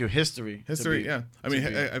LGBTQ history. to History, be- yeah. I mean, to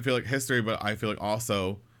be- I feel like history, but I feel like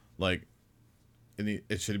also like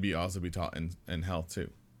it should be also be taught in health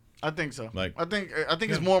too. I think so. Like- I think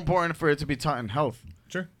it's more important for it to be taught in health.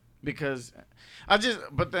 Sure. Because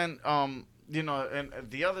but then you know, and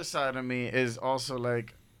the other side of me is also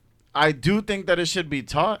like, I do think that it should be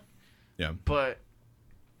taught, Yeah. but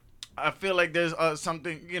I feel like there's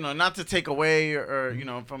something, you know, not to take away or you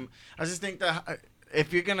know, from, I just think that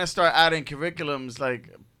if you're gonna start adding curriculums, like,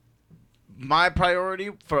 my priority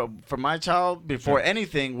for my child before Sure.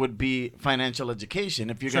 anything would be financial education.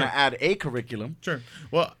 If you're Sure. gonna add a curriculum, Sure.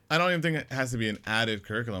 Well, I don't even think it has to be an added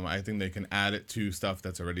curriculum. I think they can add it to stuff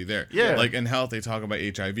that's already there. Yeah. Like in health, they talk about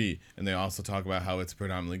HIV, and they also talk about how it's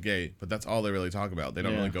predominantly gay, but that's all they really talk about. They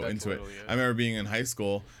don't Yeah. really go That's into it. totally it. I remember being in high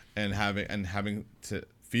school and having to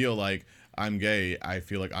feel like I'm gay, I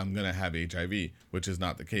feel like I'm gonna have HIV, which is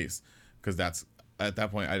not the case, because that's at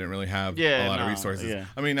that point I didn't really have a lot of resources. Yeah.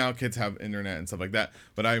 I mean, now kids have internet and stuff like that,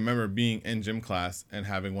 but I remember being in gym class and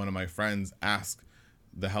having one of my friends ask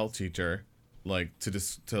the health teacher, like,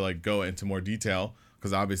 to like go into more detail,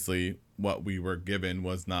 because obviously what we were given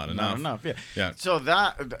was not enough. Yeah. So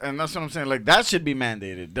that's what I'm saying. Like, that should be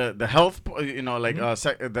mandated. The health, like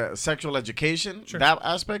the sexual education, that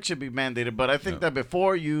aspect should be mandated. But I think that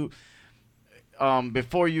before you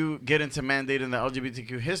get into mandating the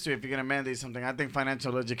LGBTQ history, if you're gonna mandate something, I think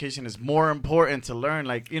financial education is more important to learn.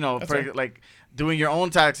 Like, like doing your own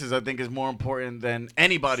taxes, I think is more important than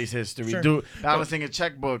anybody's history. Sure. Balancing a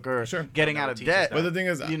checkbook or getting out of debt. But the thing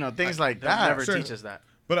is, things like They'll that. never teach us that.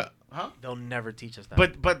 But They'll never teach us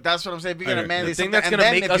that. But that's what I'm saying. If you're gonna mandate the thing something, that's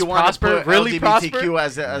gonna make us prosper, really prosper,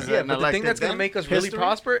 as an but the thing that's gonna make us really history,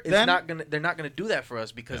 prosper is then- they're not gonna do that for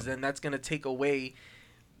us, because then that's gonna take away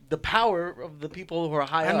the power of the people who are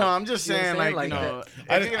high up. I know. I'm just You know what saying, I'm if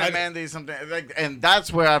I- you're gonna mandate something, like, and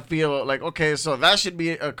that's where I feel like, okay, so that should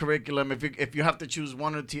be a curriculum. If you have to choose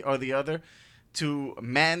one or the other to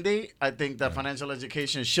mandate, I think that financial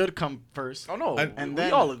education should come first. Oh no, and we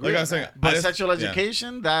then, all agree. like I was saying, but sexual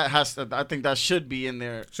education, I think that should be in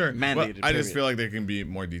there. Sure, mandated. but I just period. feel like they can be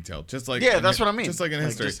more detailed. Just like that's what I mean. Just like in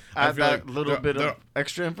history, just I add feel that like little bit they're- of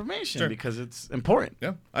extra information Sure. because it's important.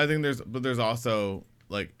 Yeah, I think there's also,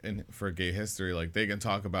 like, for gay history, like, they can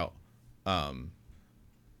talk about,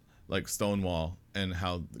 like, Stonewall and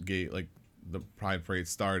how the Pride Parade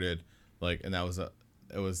started, like, and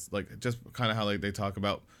it was like just kind of how, like, they talk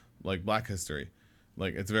about, like, Black history,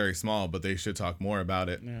 like, it's very small, but they should talk more about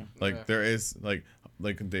it. Yeah. Like, there is like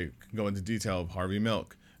they can go into detail of Harvey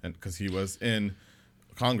Milk, and because he was in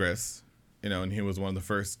Congress, and he was one of the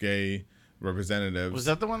first gay representatives. Was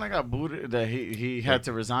that the one that got booted? That he had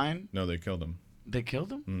to resign? No, they killed him. They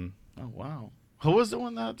killed him? Mm. Oh wow. Who was the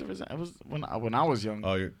one that had to resign? It was when I was young.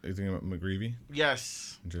 Oh, you're thinking about McGreevy?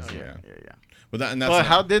 Yes. Interesting. Oh, Yeah. yeah. But that's But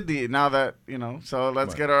how did now that so let's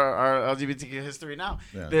What? get our LGBTQ history now.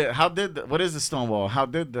 Yeah. What is the Stonewall? How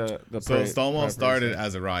did the So parade- Stonewall parade started start?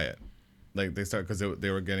 as a riot. Like, they started because they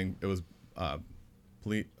were getting, it was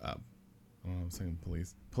police. I'm saying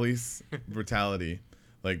police brutality.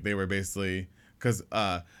 Like, they were basically, because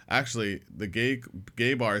actually the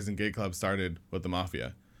gay bars and gay clubs started with the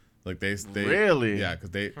mafia. Like, they Really? Yeah,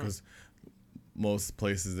 because most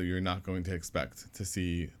places that you're not going to expect to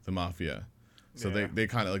see the mafia. So they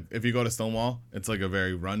kind of, like, if you go to Stonewall, it's like a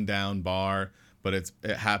very rundown bar, but it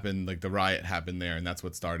happened, like, the riot happened there, and that's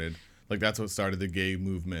what started the gay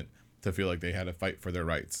movement, to feel like they had to fight for their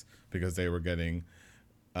rights because they were getting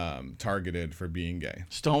targeted for being gay.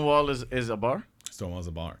 Stonewall is a bar? Stonewall's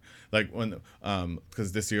a bar. Like, when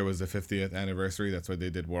because this year was the 50th anniversary, that's why they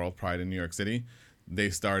did World Pride in New York City. They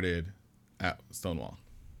started at Stonewall.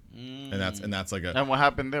 And that's like And what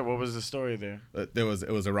happened there? What was the story there? it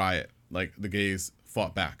was a riot. Like, the gays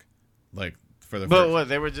fought back, like, for the But first. what,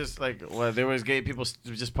 they were just like, there was gay people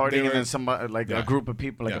just partying, and then somebody, like, a group of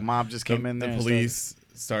people, like a mob just came in there. The and police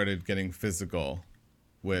started getting physical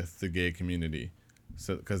with the gay community,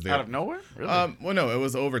 so because they out of nowhere. Really? well, no, it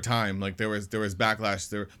was over time. Like, there was backlash.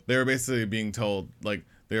 They were basically being told, like,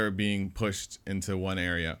 they were being pushed into one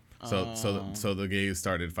area. So the gays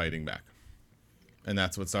started fighting back, and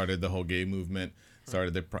that's what started the whole gay movement.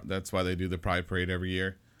 That's why they do the Pride Parade every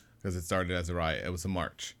year, because it started as a riot. It was a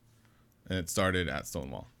march, and it started at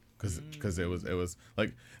Stonewall because it was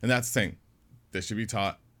like, and that's the thing, this should be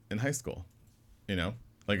taught in high school,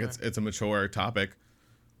 like, it's a mature topic.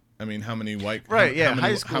 I mean, how many white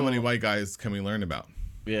high school. how many white guys can we learn about?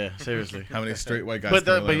 Yeah, seriously. How many straight white guys? But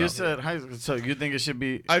can we learn you about? said high school, so you think it should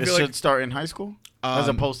be? I It feel should like- start in high school as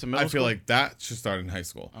opposed to middle I feel school? like that should start in high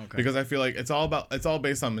school. Okay. Because I feel like it's all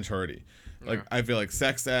based on maturity. Like, I feel like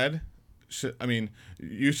sex ed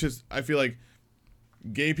I feel like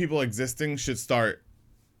gay people existing should start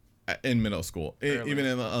in middle school, even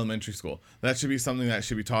in elementary school. That should be something that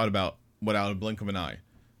should be taught about without a blink of an eye.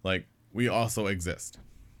 Like, we also exist.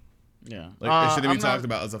 Yeah. Like, it shouldn't I'm be not- talked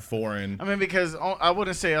about as a foreign. I mean, because I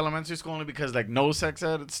wouldn't say elementary school only because, like, no sex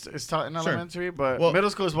ed is taught in elementary, but Well, middle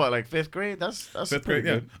school is what, like 5th grade? That's Fifth pretty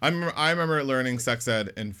grade, yeah. good. I remember learning sex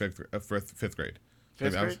ed in fifth grade.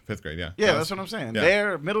 Fifth I was grade? fifth grade, yeah. Yeah, that's what I'm saying. yeah.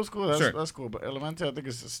 There, middle school, Sure. that's cool, but elementary, I think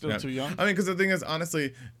it's still Yeah. too young. I mean, because the thing is,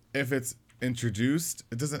 honestly, if it's introduced,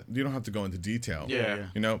 you don't have to go into detail. Yeah.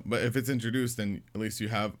 But if it's introduced, then at least you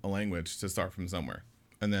have a language to start from somewhere.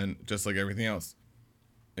 And then, just like everything else,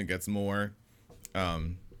 it gets more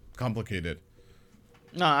complicated.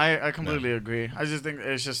 No, I completely agree. I just think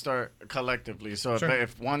it should start collectively. So Sure.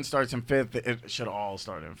 if one starts in 5th, it should all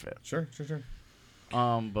start in 5th. Sure.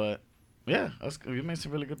 But Yeah, you made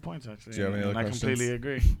some really good points actually. Do you have any and other I questions? completely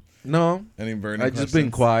agree. No, Any burning I just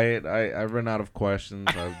been questions? quiet. I ran out of questions.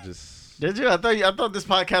 I just Did you? I thought this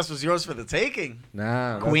podcast was yours for the taking.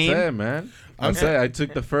 nah. Queen. That's it, man. I'm That's it. I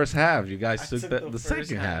took the first half. You guys took took the the second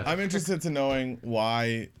first half. I'm interested to knowing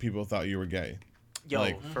why people thought you were gay. Yo,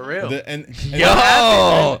 Like, for real. And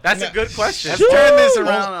Yo! That's a good question. Let's turn this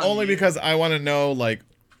around. on only you. because I want to know, like,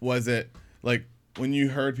 was it like when you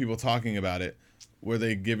heard people talking about it, were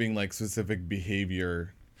they giving like specific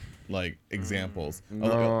behavior, like examples,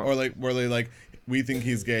 No. or like were they like, we think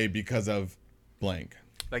he's gay because of blank?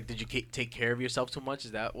 Like, did you take care of yourself too much?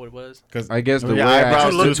 Is that what it was? Because I guess the Your way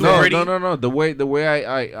eyebrows look too no, pretty? no. The way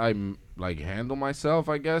I like handle myself,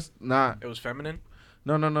 I guess not. It was feminine.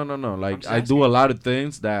 No. Like just I do asking. a lot of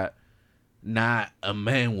things that not a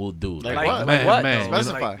man will do. Like Like what? man, what? man. though? you know?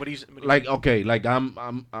 Specify. Like, what do you Like okay, like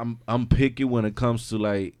I'm picky when it comes to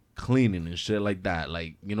like cleaning and shit like that.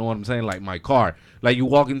 Like you know what I'm saying? Like my car. Like you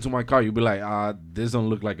walk into my car, you be like, this don't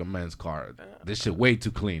look like a man's car. This shit way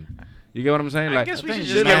too clean. You get what I'm saying? I Like guess we I think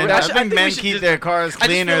should just men, get rid- I think think we men should keep just- their cars feel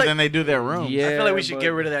cleaner like- than they do their room. Yeah, I feel like we should but- get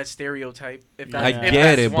rid of that stereotype. If that's, I if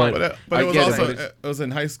get that's it, one. but I it was get it, also but it's- it was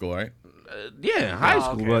in high school, right? yeah, high Oh,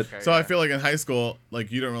 school, okay, but okay, So I yeah. feel like in high school,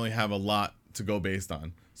 like you don't really have a lot to go based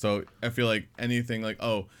on. So I feel like anything like,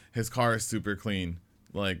 oh, his car is super clean,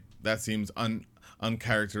 like that seems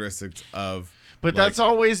uncharacteristic of. But like, that's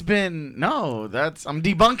always been I'm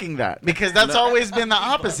debunking that because that's always been the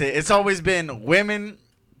opposite. It's always been women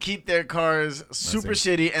keep their cars super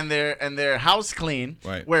shitty and their house clean,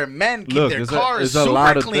 Right. where men keep Look, their it's cars a super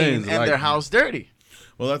lot of clean things, and like- their house dirty.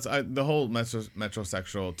 Well, that's the whole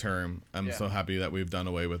metrosexual term. I'm so happy that we've done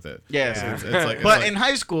away with it. Yes. It's like, it's But like, in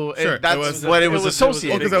high school, Sure, that's it was- what it it was was-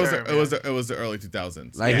 associated. because big that term, it was the early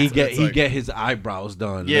 2000s. like Yeah. he So it's like- get his eyebrows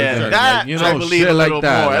done. Yeah, Like, that you know, I believe shit a like little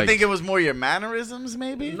that. more. I like- think it was more your mannerisms,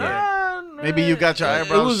 maybe. Nah, Maybe you got your it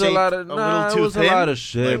eyebrows was a shaped lot of a nah, little too it was thin. a lot of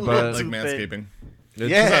shit, Like, but like too manscaping.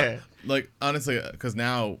 Yeah. Like honestly, because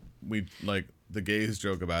now we like the gays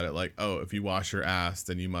joke about it. Like, oh, if you wash your ass,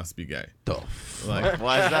 then you must be gay. Like,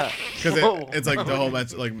 Why is that? because it's like the whole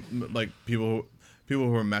like people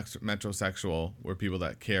who are metrosexual were people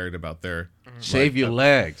that cared about their shave your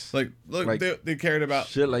legs. like look Like, they cared about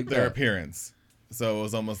shit like their that. appearance. So it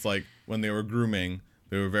was almost like when they were grooming,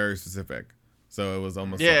 they were very specific. So it was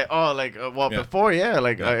almost Yeah. like, Oh, like Yeah. before, yeah.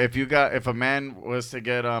 Like Yeah. if a man was to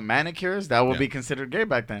get manicures, that would Yeah. be considered gay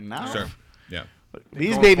back then. Now, sure, yeah,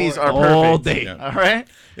 these Going babies for it. are perfect. All day. Yeah. All right.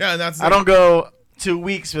 yeah, and that's I don't go 2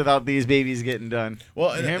 weeks without these babies getting done.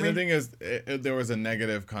 Well, You and, hear and the me? thing is, there was a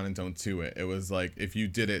negative connotation to it. It was like if you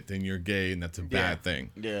did it, then you're gay, and that's a bad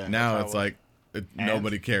thing. Yeah, Now that's it's how it like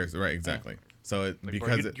nobody cares, right? Exactly. So it Bro,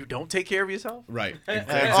 because you don't take care of yourself. right, Oh,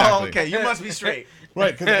 exactly. okay. You must be straight.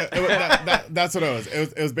 Right, because that's what it was.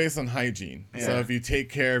 It was based on hygiene. So Yeah. if you take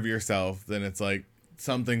care of yourself, then it's like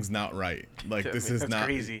something's not right. Like Yeah, this man, is that's not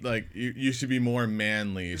crazy. like you should be more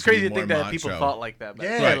manly. You It's should be crazy to more think that macho. people thought like that. Back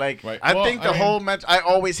Yeah, then. Right, like right. I Well, think the I mean- whole I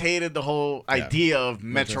always hated the whole Yeah. idea of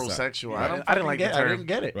Metrosexual. metrosexual. Right. I didn't like the I term. didn't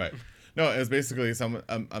get it. Right. No, it was basically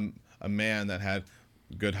a man that had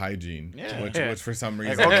good hygiene, Yeah. which for some Like,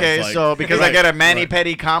 reason okay, was like, so because I Right, get a mani right.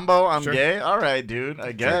 pedi combo, I'm Sure. gay. All right, dude.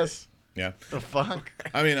 I guess. Yeah. The fuck.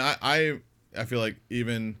 I mean, I feel like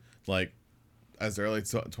even like as early as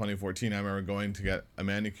 2014, I remember going to get a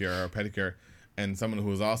manicure or a pedicure, and someone who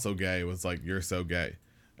was also gay was like, "You're so gay,"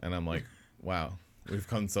 and I'm like, "Wow, we've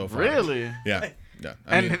come so far." Really? Yeah.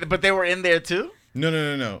 Yeah. But they were in there too.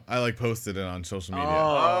 No. I like posted it on social media.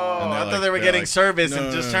 Oh, And I they're thought like- they were they're getting like, service "No, and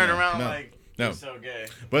no, just no, turn no, around no, like, no. you're so gay.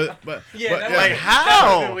 But Yeah, that Like was-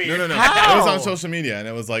 how? weird. No. It How? was on social media, and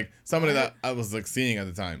it was like somebody that I was like seeing at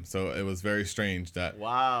the time. So it was very strange that.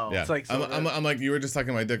 Wow. Yeah, It's like so I'm like, you were just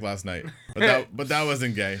sucking my dick last night, but that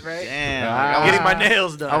wasn't gay. Right? Damn. Ah. I Getting was, my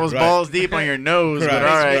nails done. I was Right. balls deep on your nose, Correct. but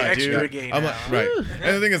all right, Right. Extra dude. gay I'm now. like, right.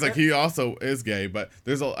 And the thing is, like, he also is gay, but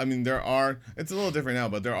it's a little different now,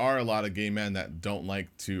 but there are a lot of gay men that don't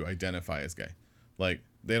like to identify as gay. Like,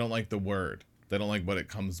 they don't like the word. They don't like what it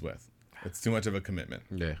comes with. It's too much of a commitment.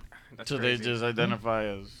 Yeah. That's So crazy. they just identify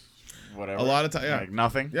as whatever. A lot of time, yeah. Like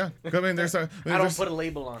nothing. Yeah. I mean, there's I don't put a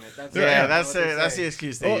label on it. That's Yeah, Yeah. that's what it. they That's say. the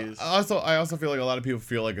excuse they use. I also feel like a lot of people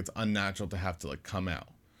feel like it's unnatural to have to like come out,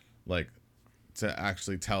 like to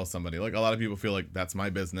actually tell somebody. Like a lot of people feel like that's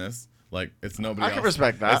my business. Like it's nobody. I else. can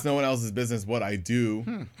respect that. It's no one else's business what I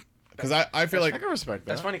do. Because I feel I like can respect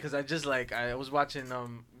that. That's funny because I just like I was watching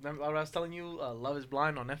remember what I was telling you Love Is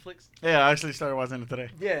Blind on Netflix. Yeah, I actually started watching it today.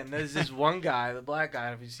 Yeah, and there's this one guy, the black guy.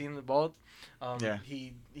 Have you seen the bald? Yeah.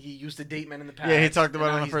 He used to date men in the past. Yeah, he talked and about it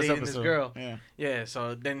now on the he's first dating episode. This girl. Yeah. Yeah.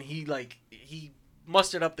 So then he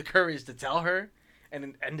mustered up the courage to tell her, and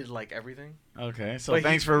it ended like everything. Okay, so But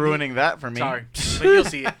thanks for ruining that for me. Sorry, but you'll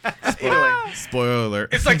see it. Anyway, Spoiler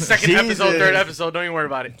alert. it's like second episode, third Jesus. episode. Don't even worry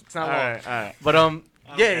about it. It's not All long. right, all right. But I don't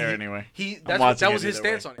yeah. care anyway. That watching was it his either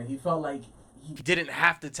way. stance on it. He felt like he didn't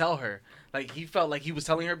have to tell her. Like he felt like he was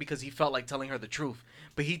telling her because he felt like telling her the truth.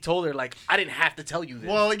 But he told her like, I didn't have to tell you this.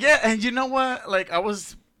 Well, yeah, and you know what? Like, I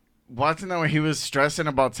was watching that when he was stressing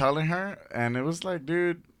about telling her, and it was like,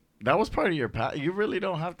 dude, that was part of your past. You really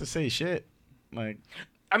don't have to say shit. Like,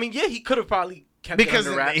 I mean, yeah, he could have probably kept because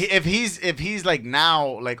it under wraps. if he's like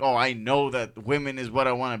now, like, oh, I know that women is what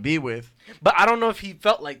I want to be with. But I don't know if he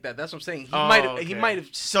felt like that. That's what I'm saying. He Oh, he okay. might have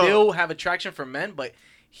So- still have attraction for men, but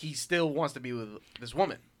he still wants to be with this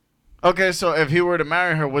woman. Okay, so if he were to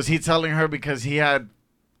marry her, was he telling her because he had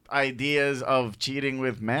ideas of cheating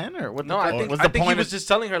with men, or what? No, the I fuck think was I the think he point was of- just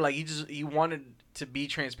telling her like he wanted to be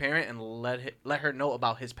transparent and let her know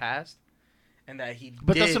about his past, and that he.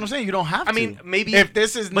 But did. that's what I'm saying. You don't have to. I mean, maybe if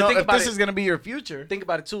this is but think if about this it. is gonna be your future. Think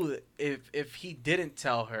about it too. If he didn't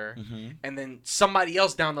tell her, Mhm. and then somebody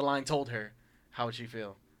else down the line told her, how would she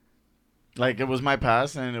feel? Like, it was my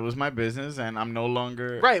past and it was my business, and I'm no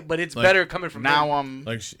longer Right, but it's Like, better coming from now. him. I'm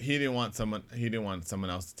Like he didn't want someone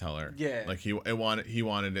else to tell her. Yeah. Like he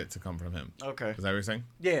wanted it to come from him. okay. Is that what you're saying?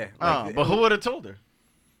 Yeah. Oh, like, but who would have told her?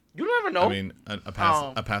 you never know. I mean, a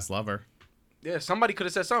Oh. past lover. yeah, somebody could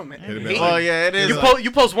have said something. Could've been Hating. like- Well, yeah, it is.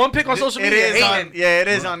 You post one pic on social It media. is on, hating. yeah, it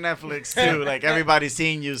is on Netflix too. Like, everybody's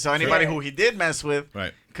seeing you, so anybody Yeah. who he did mess with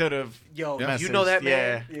Right. could have. Yo, Yeah. you know that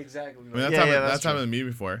man? Yeah. Exactly. I mean, that's Yeah, happened, yeah, that's that's happened true. to me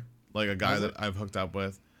before. Like a guy Was that I've hooked up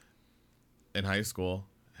with in high school,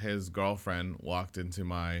 his girlfriend walked into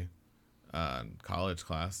my college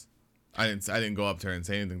class. I didn't go up to her and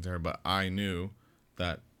say anything to her, but I knew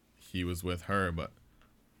that he was with her, but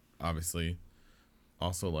obviously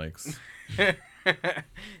also likes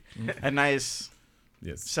A nice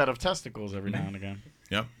yes. set of testicles every now and again.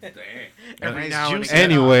 Yeah. Every Nice now and juicy-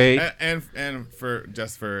 again. Anyway, And for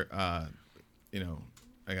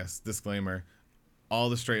I guess disclaimer, all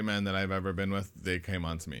the straight men that I've ever been with, they came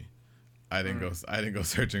on to me. I didn't go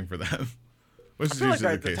searching for them. Which is feel like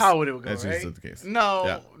usually that's the case. how it would go, That's right? usually the case. No,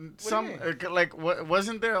 Yeah. some What do like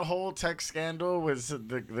wasn't there a whole tech scandal with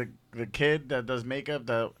the kid that does makeup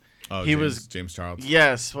that Oh, he was James Charles.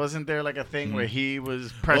 yes, wasn't there like a thing where he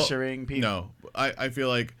was pressuring people? No, I feel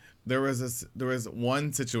like there was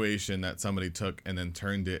one situation that somebody took and then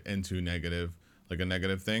turned it into negative, like a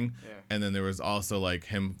negative thing. Yeah. And then there was also like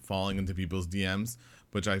him falling into people's DMs,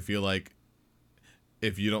 which I feel like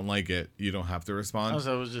if you don't like it, you don't have to respond.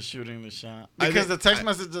 I was just shooting the shot I because think- the text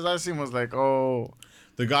messages I seen was like, oh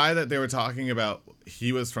The guy that they were talking about,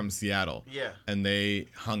 he was from Seattle. yeah, And they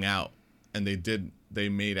hung out and they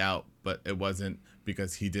made out, but it wasn't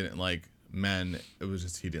because he didn't like men. It was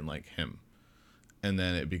just he didn't like him. And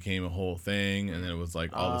then it became a whole thing, and then it was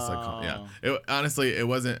like all this like honestly, it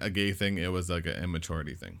wasn't a gay thing. It was like an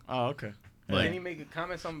immaturity thing. oh okay, Like- Didn't he make a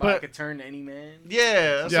comment something But- about I could turn to any man?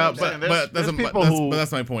 yeah, that's Yeah, what I'm saying. but There's that's, people that's, who but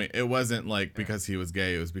that's my point. It wasn't like because he was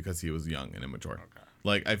gay. It was because he was young and immature. Okay.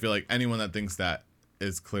 Like I feel like anyone that thinks that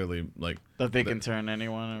is clearly like that they can turn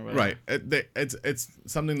anyone or whatever. right. It's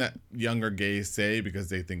something that younger gays say because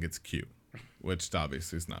they think it's cute, which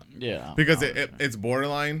obviously is not. Yeah, Because it's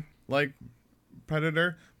borderline like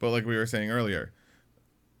predator, but like we were saying earlier,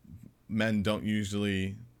 men don't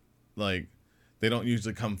usually they don't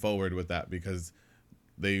usually come forward with that because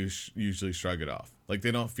they usually shrug it off. Like they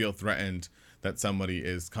don't feel threatened that somebody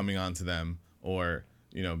is coming on to them or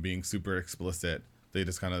being super explicit. They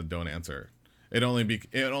just kind of don't answer. It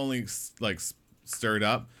only like stirred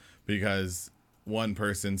up because one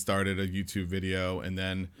person started a YouTube video and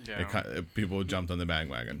then people jumped on the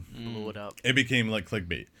bandwagon. Blew it up. It became like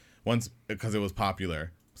clickbait once because it was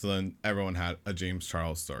popular. So then everyone had a James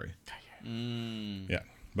Charles story. Yeah,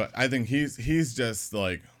 but I think he's just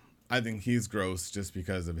like I think he's gross just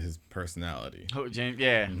because of his personality. Oh, James,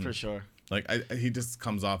 yeah, for sure. Like he just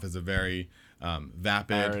comes off as a very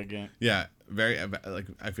vapid, Arrogant. yeah, very like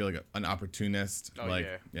I feel like an opportunist. Oh, like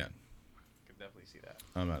yeah. Could definitely see that.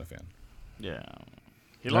 I'm not a fan. Yeah,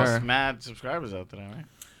 he lost Alright. mad subscribers out there,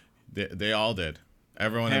 right? They all did.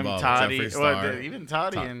 Everyone Him, involved. Toddy, Jeffree well, Star, even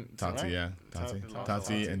Toddy and Tati, right? yeah, Tati, Tati,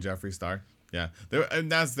 Tati, and Jeffree Star, yeah.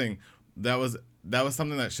 And that's the thing. That was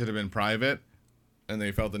something that should have been private, and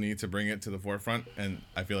they felt the need to bring it to the forefront. And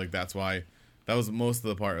I feel like that was most of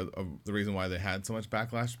the part of the reason why they had so much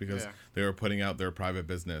backlash because they were putting out their private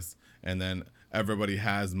business, and then everybody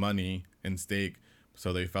has money in stake,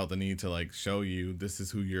 so they felt the need to like show you this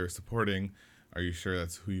is who you're supporting. Are you sure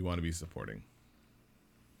that's who you want to be supporting?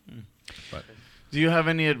 But Do you have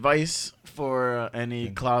any advice for any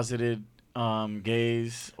closeted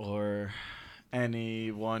gays or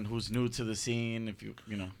anyone who's new to the scene? If you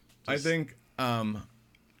know, I think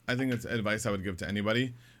it's advice I would give to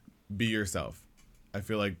anybody. Be yourself. I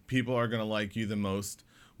feel like people are gonna like you the most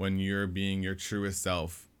when you're being your truest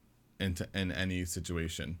self in any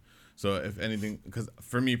situation. So if anything, because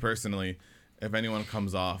for me personally, if anyone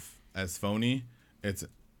comes off as phony, it's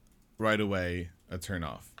right away a turn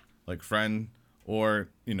off. Like friend or,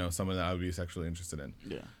 someone that I would be sexually interested in.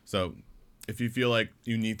 Yeah. So if you feel like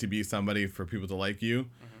you need to be somebody for people to like you,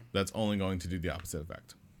 that's only going to do the opposite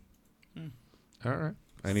effect. All right.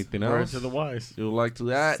 Anything Word else to the wise. you would like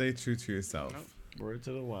to add? Stay true to yourself. Word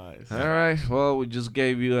to the wise. All right. Well, we just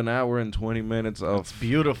gave you an hour and 20 minutes of It's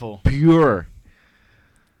beautiful. pure,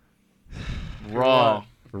 Raw.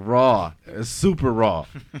 super raw.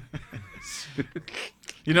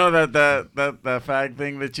 You know that fag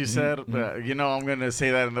thing that you said? I'm going to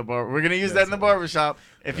say that in the bar. We're going to use that in the barbershop.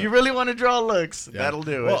 If you really want to draw looks, that'll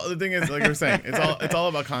do it. Well, the thing is, like we're saying, it's all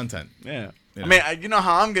about content. Yeah. You I know. mean, you know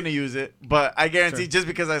how I'm going to use it, but I guarantee Sure. just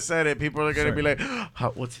because I said it, people are going to Sure. be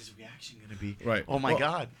like, what's his reaction going to be? Right. Oh, my Well,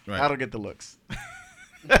 God. right. That'll get the looks.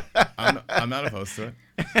 I'm not opposed to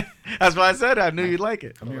it. That's why I said it. I knew you'd like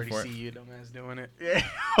it. I'm here Already for see it. you, dumbass, doing it. Yeah.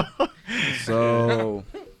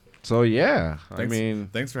 So yeah.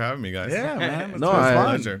 Thanks, thanks for having me, guys. Yeah, man. No, It's fun.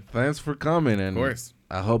 pleasure. thanks for coming, and Of course.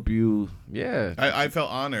 I hope you, yeah. I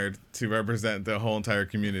felt honored to represent the whole entire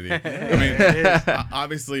community. I mean,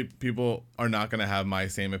 obviously, people are not going to have my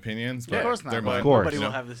same opinions, but Of course not. they're But mine. Of course. Nobody you will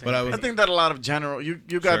know? have the same. But I I was, think that a lot of general you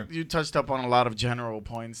Sure. touched up on a lot of general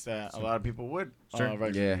points that a lot of people would Sure.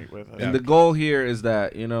 resonate with. Yeah. And the goal here is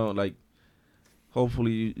that, like,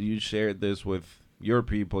 hopefully you shared this with your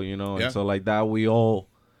people, Yeah. and so like that we all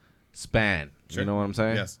span. Sure. You know what I'm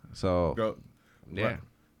saying? Yes. So Go, yeah,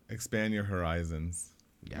 expand your horizons.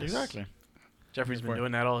 yes. Exactly. Jeffrey's been For it.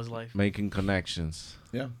 doing that all his life. Making connections.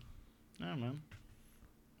 Yeah. Yeah, man.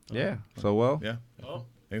 Yeah. So well, Yeah. Oh.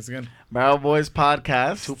 Thanks again. Barrel Boys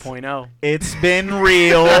Podcast 2.0. It's been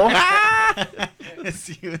real.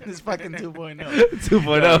 It's you and this fucking 2.0.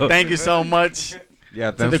 2.0. Thank you so much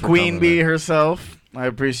Yeah, to thanks the for Queen coming, Bee man. herself. I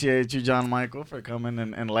appreciate you, John Michael, for coming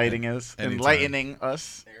and enlightening us. Anytime. Enlightening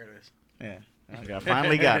us. There it is. Yeah. Okay, I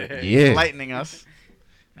finally got it. Yeah. Enlightening us.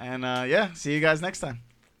 And see you guys next time.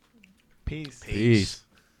 Peace. Peace.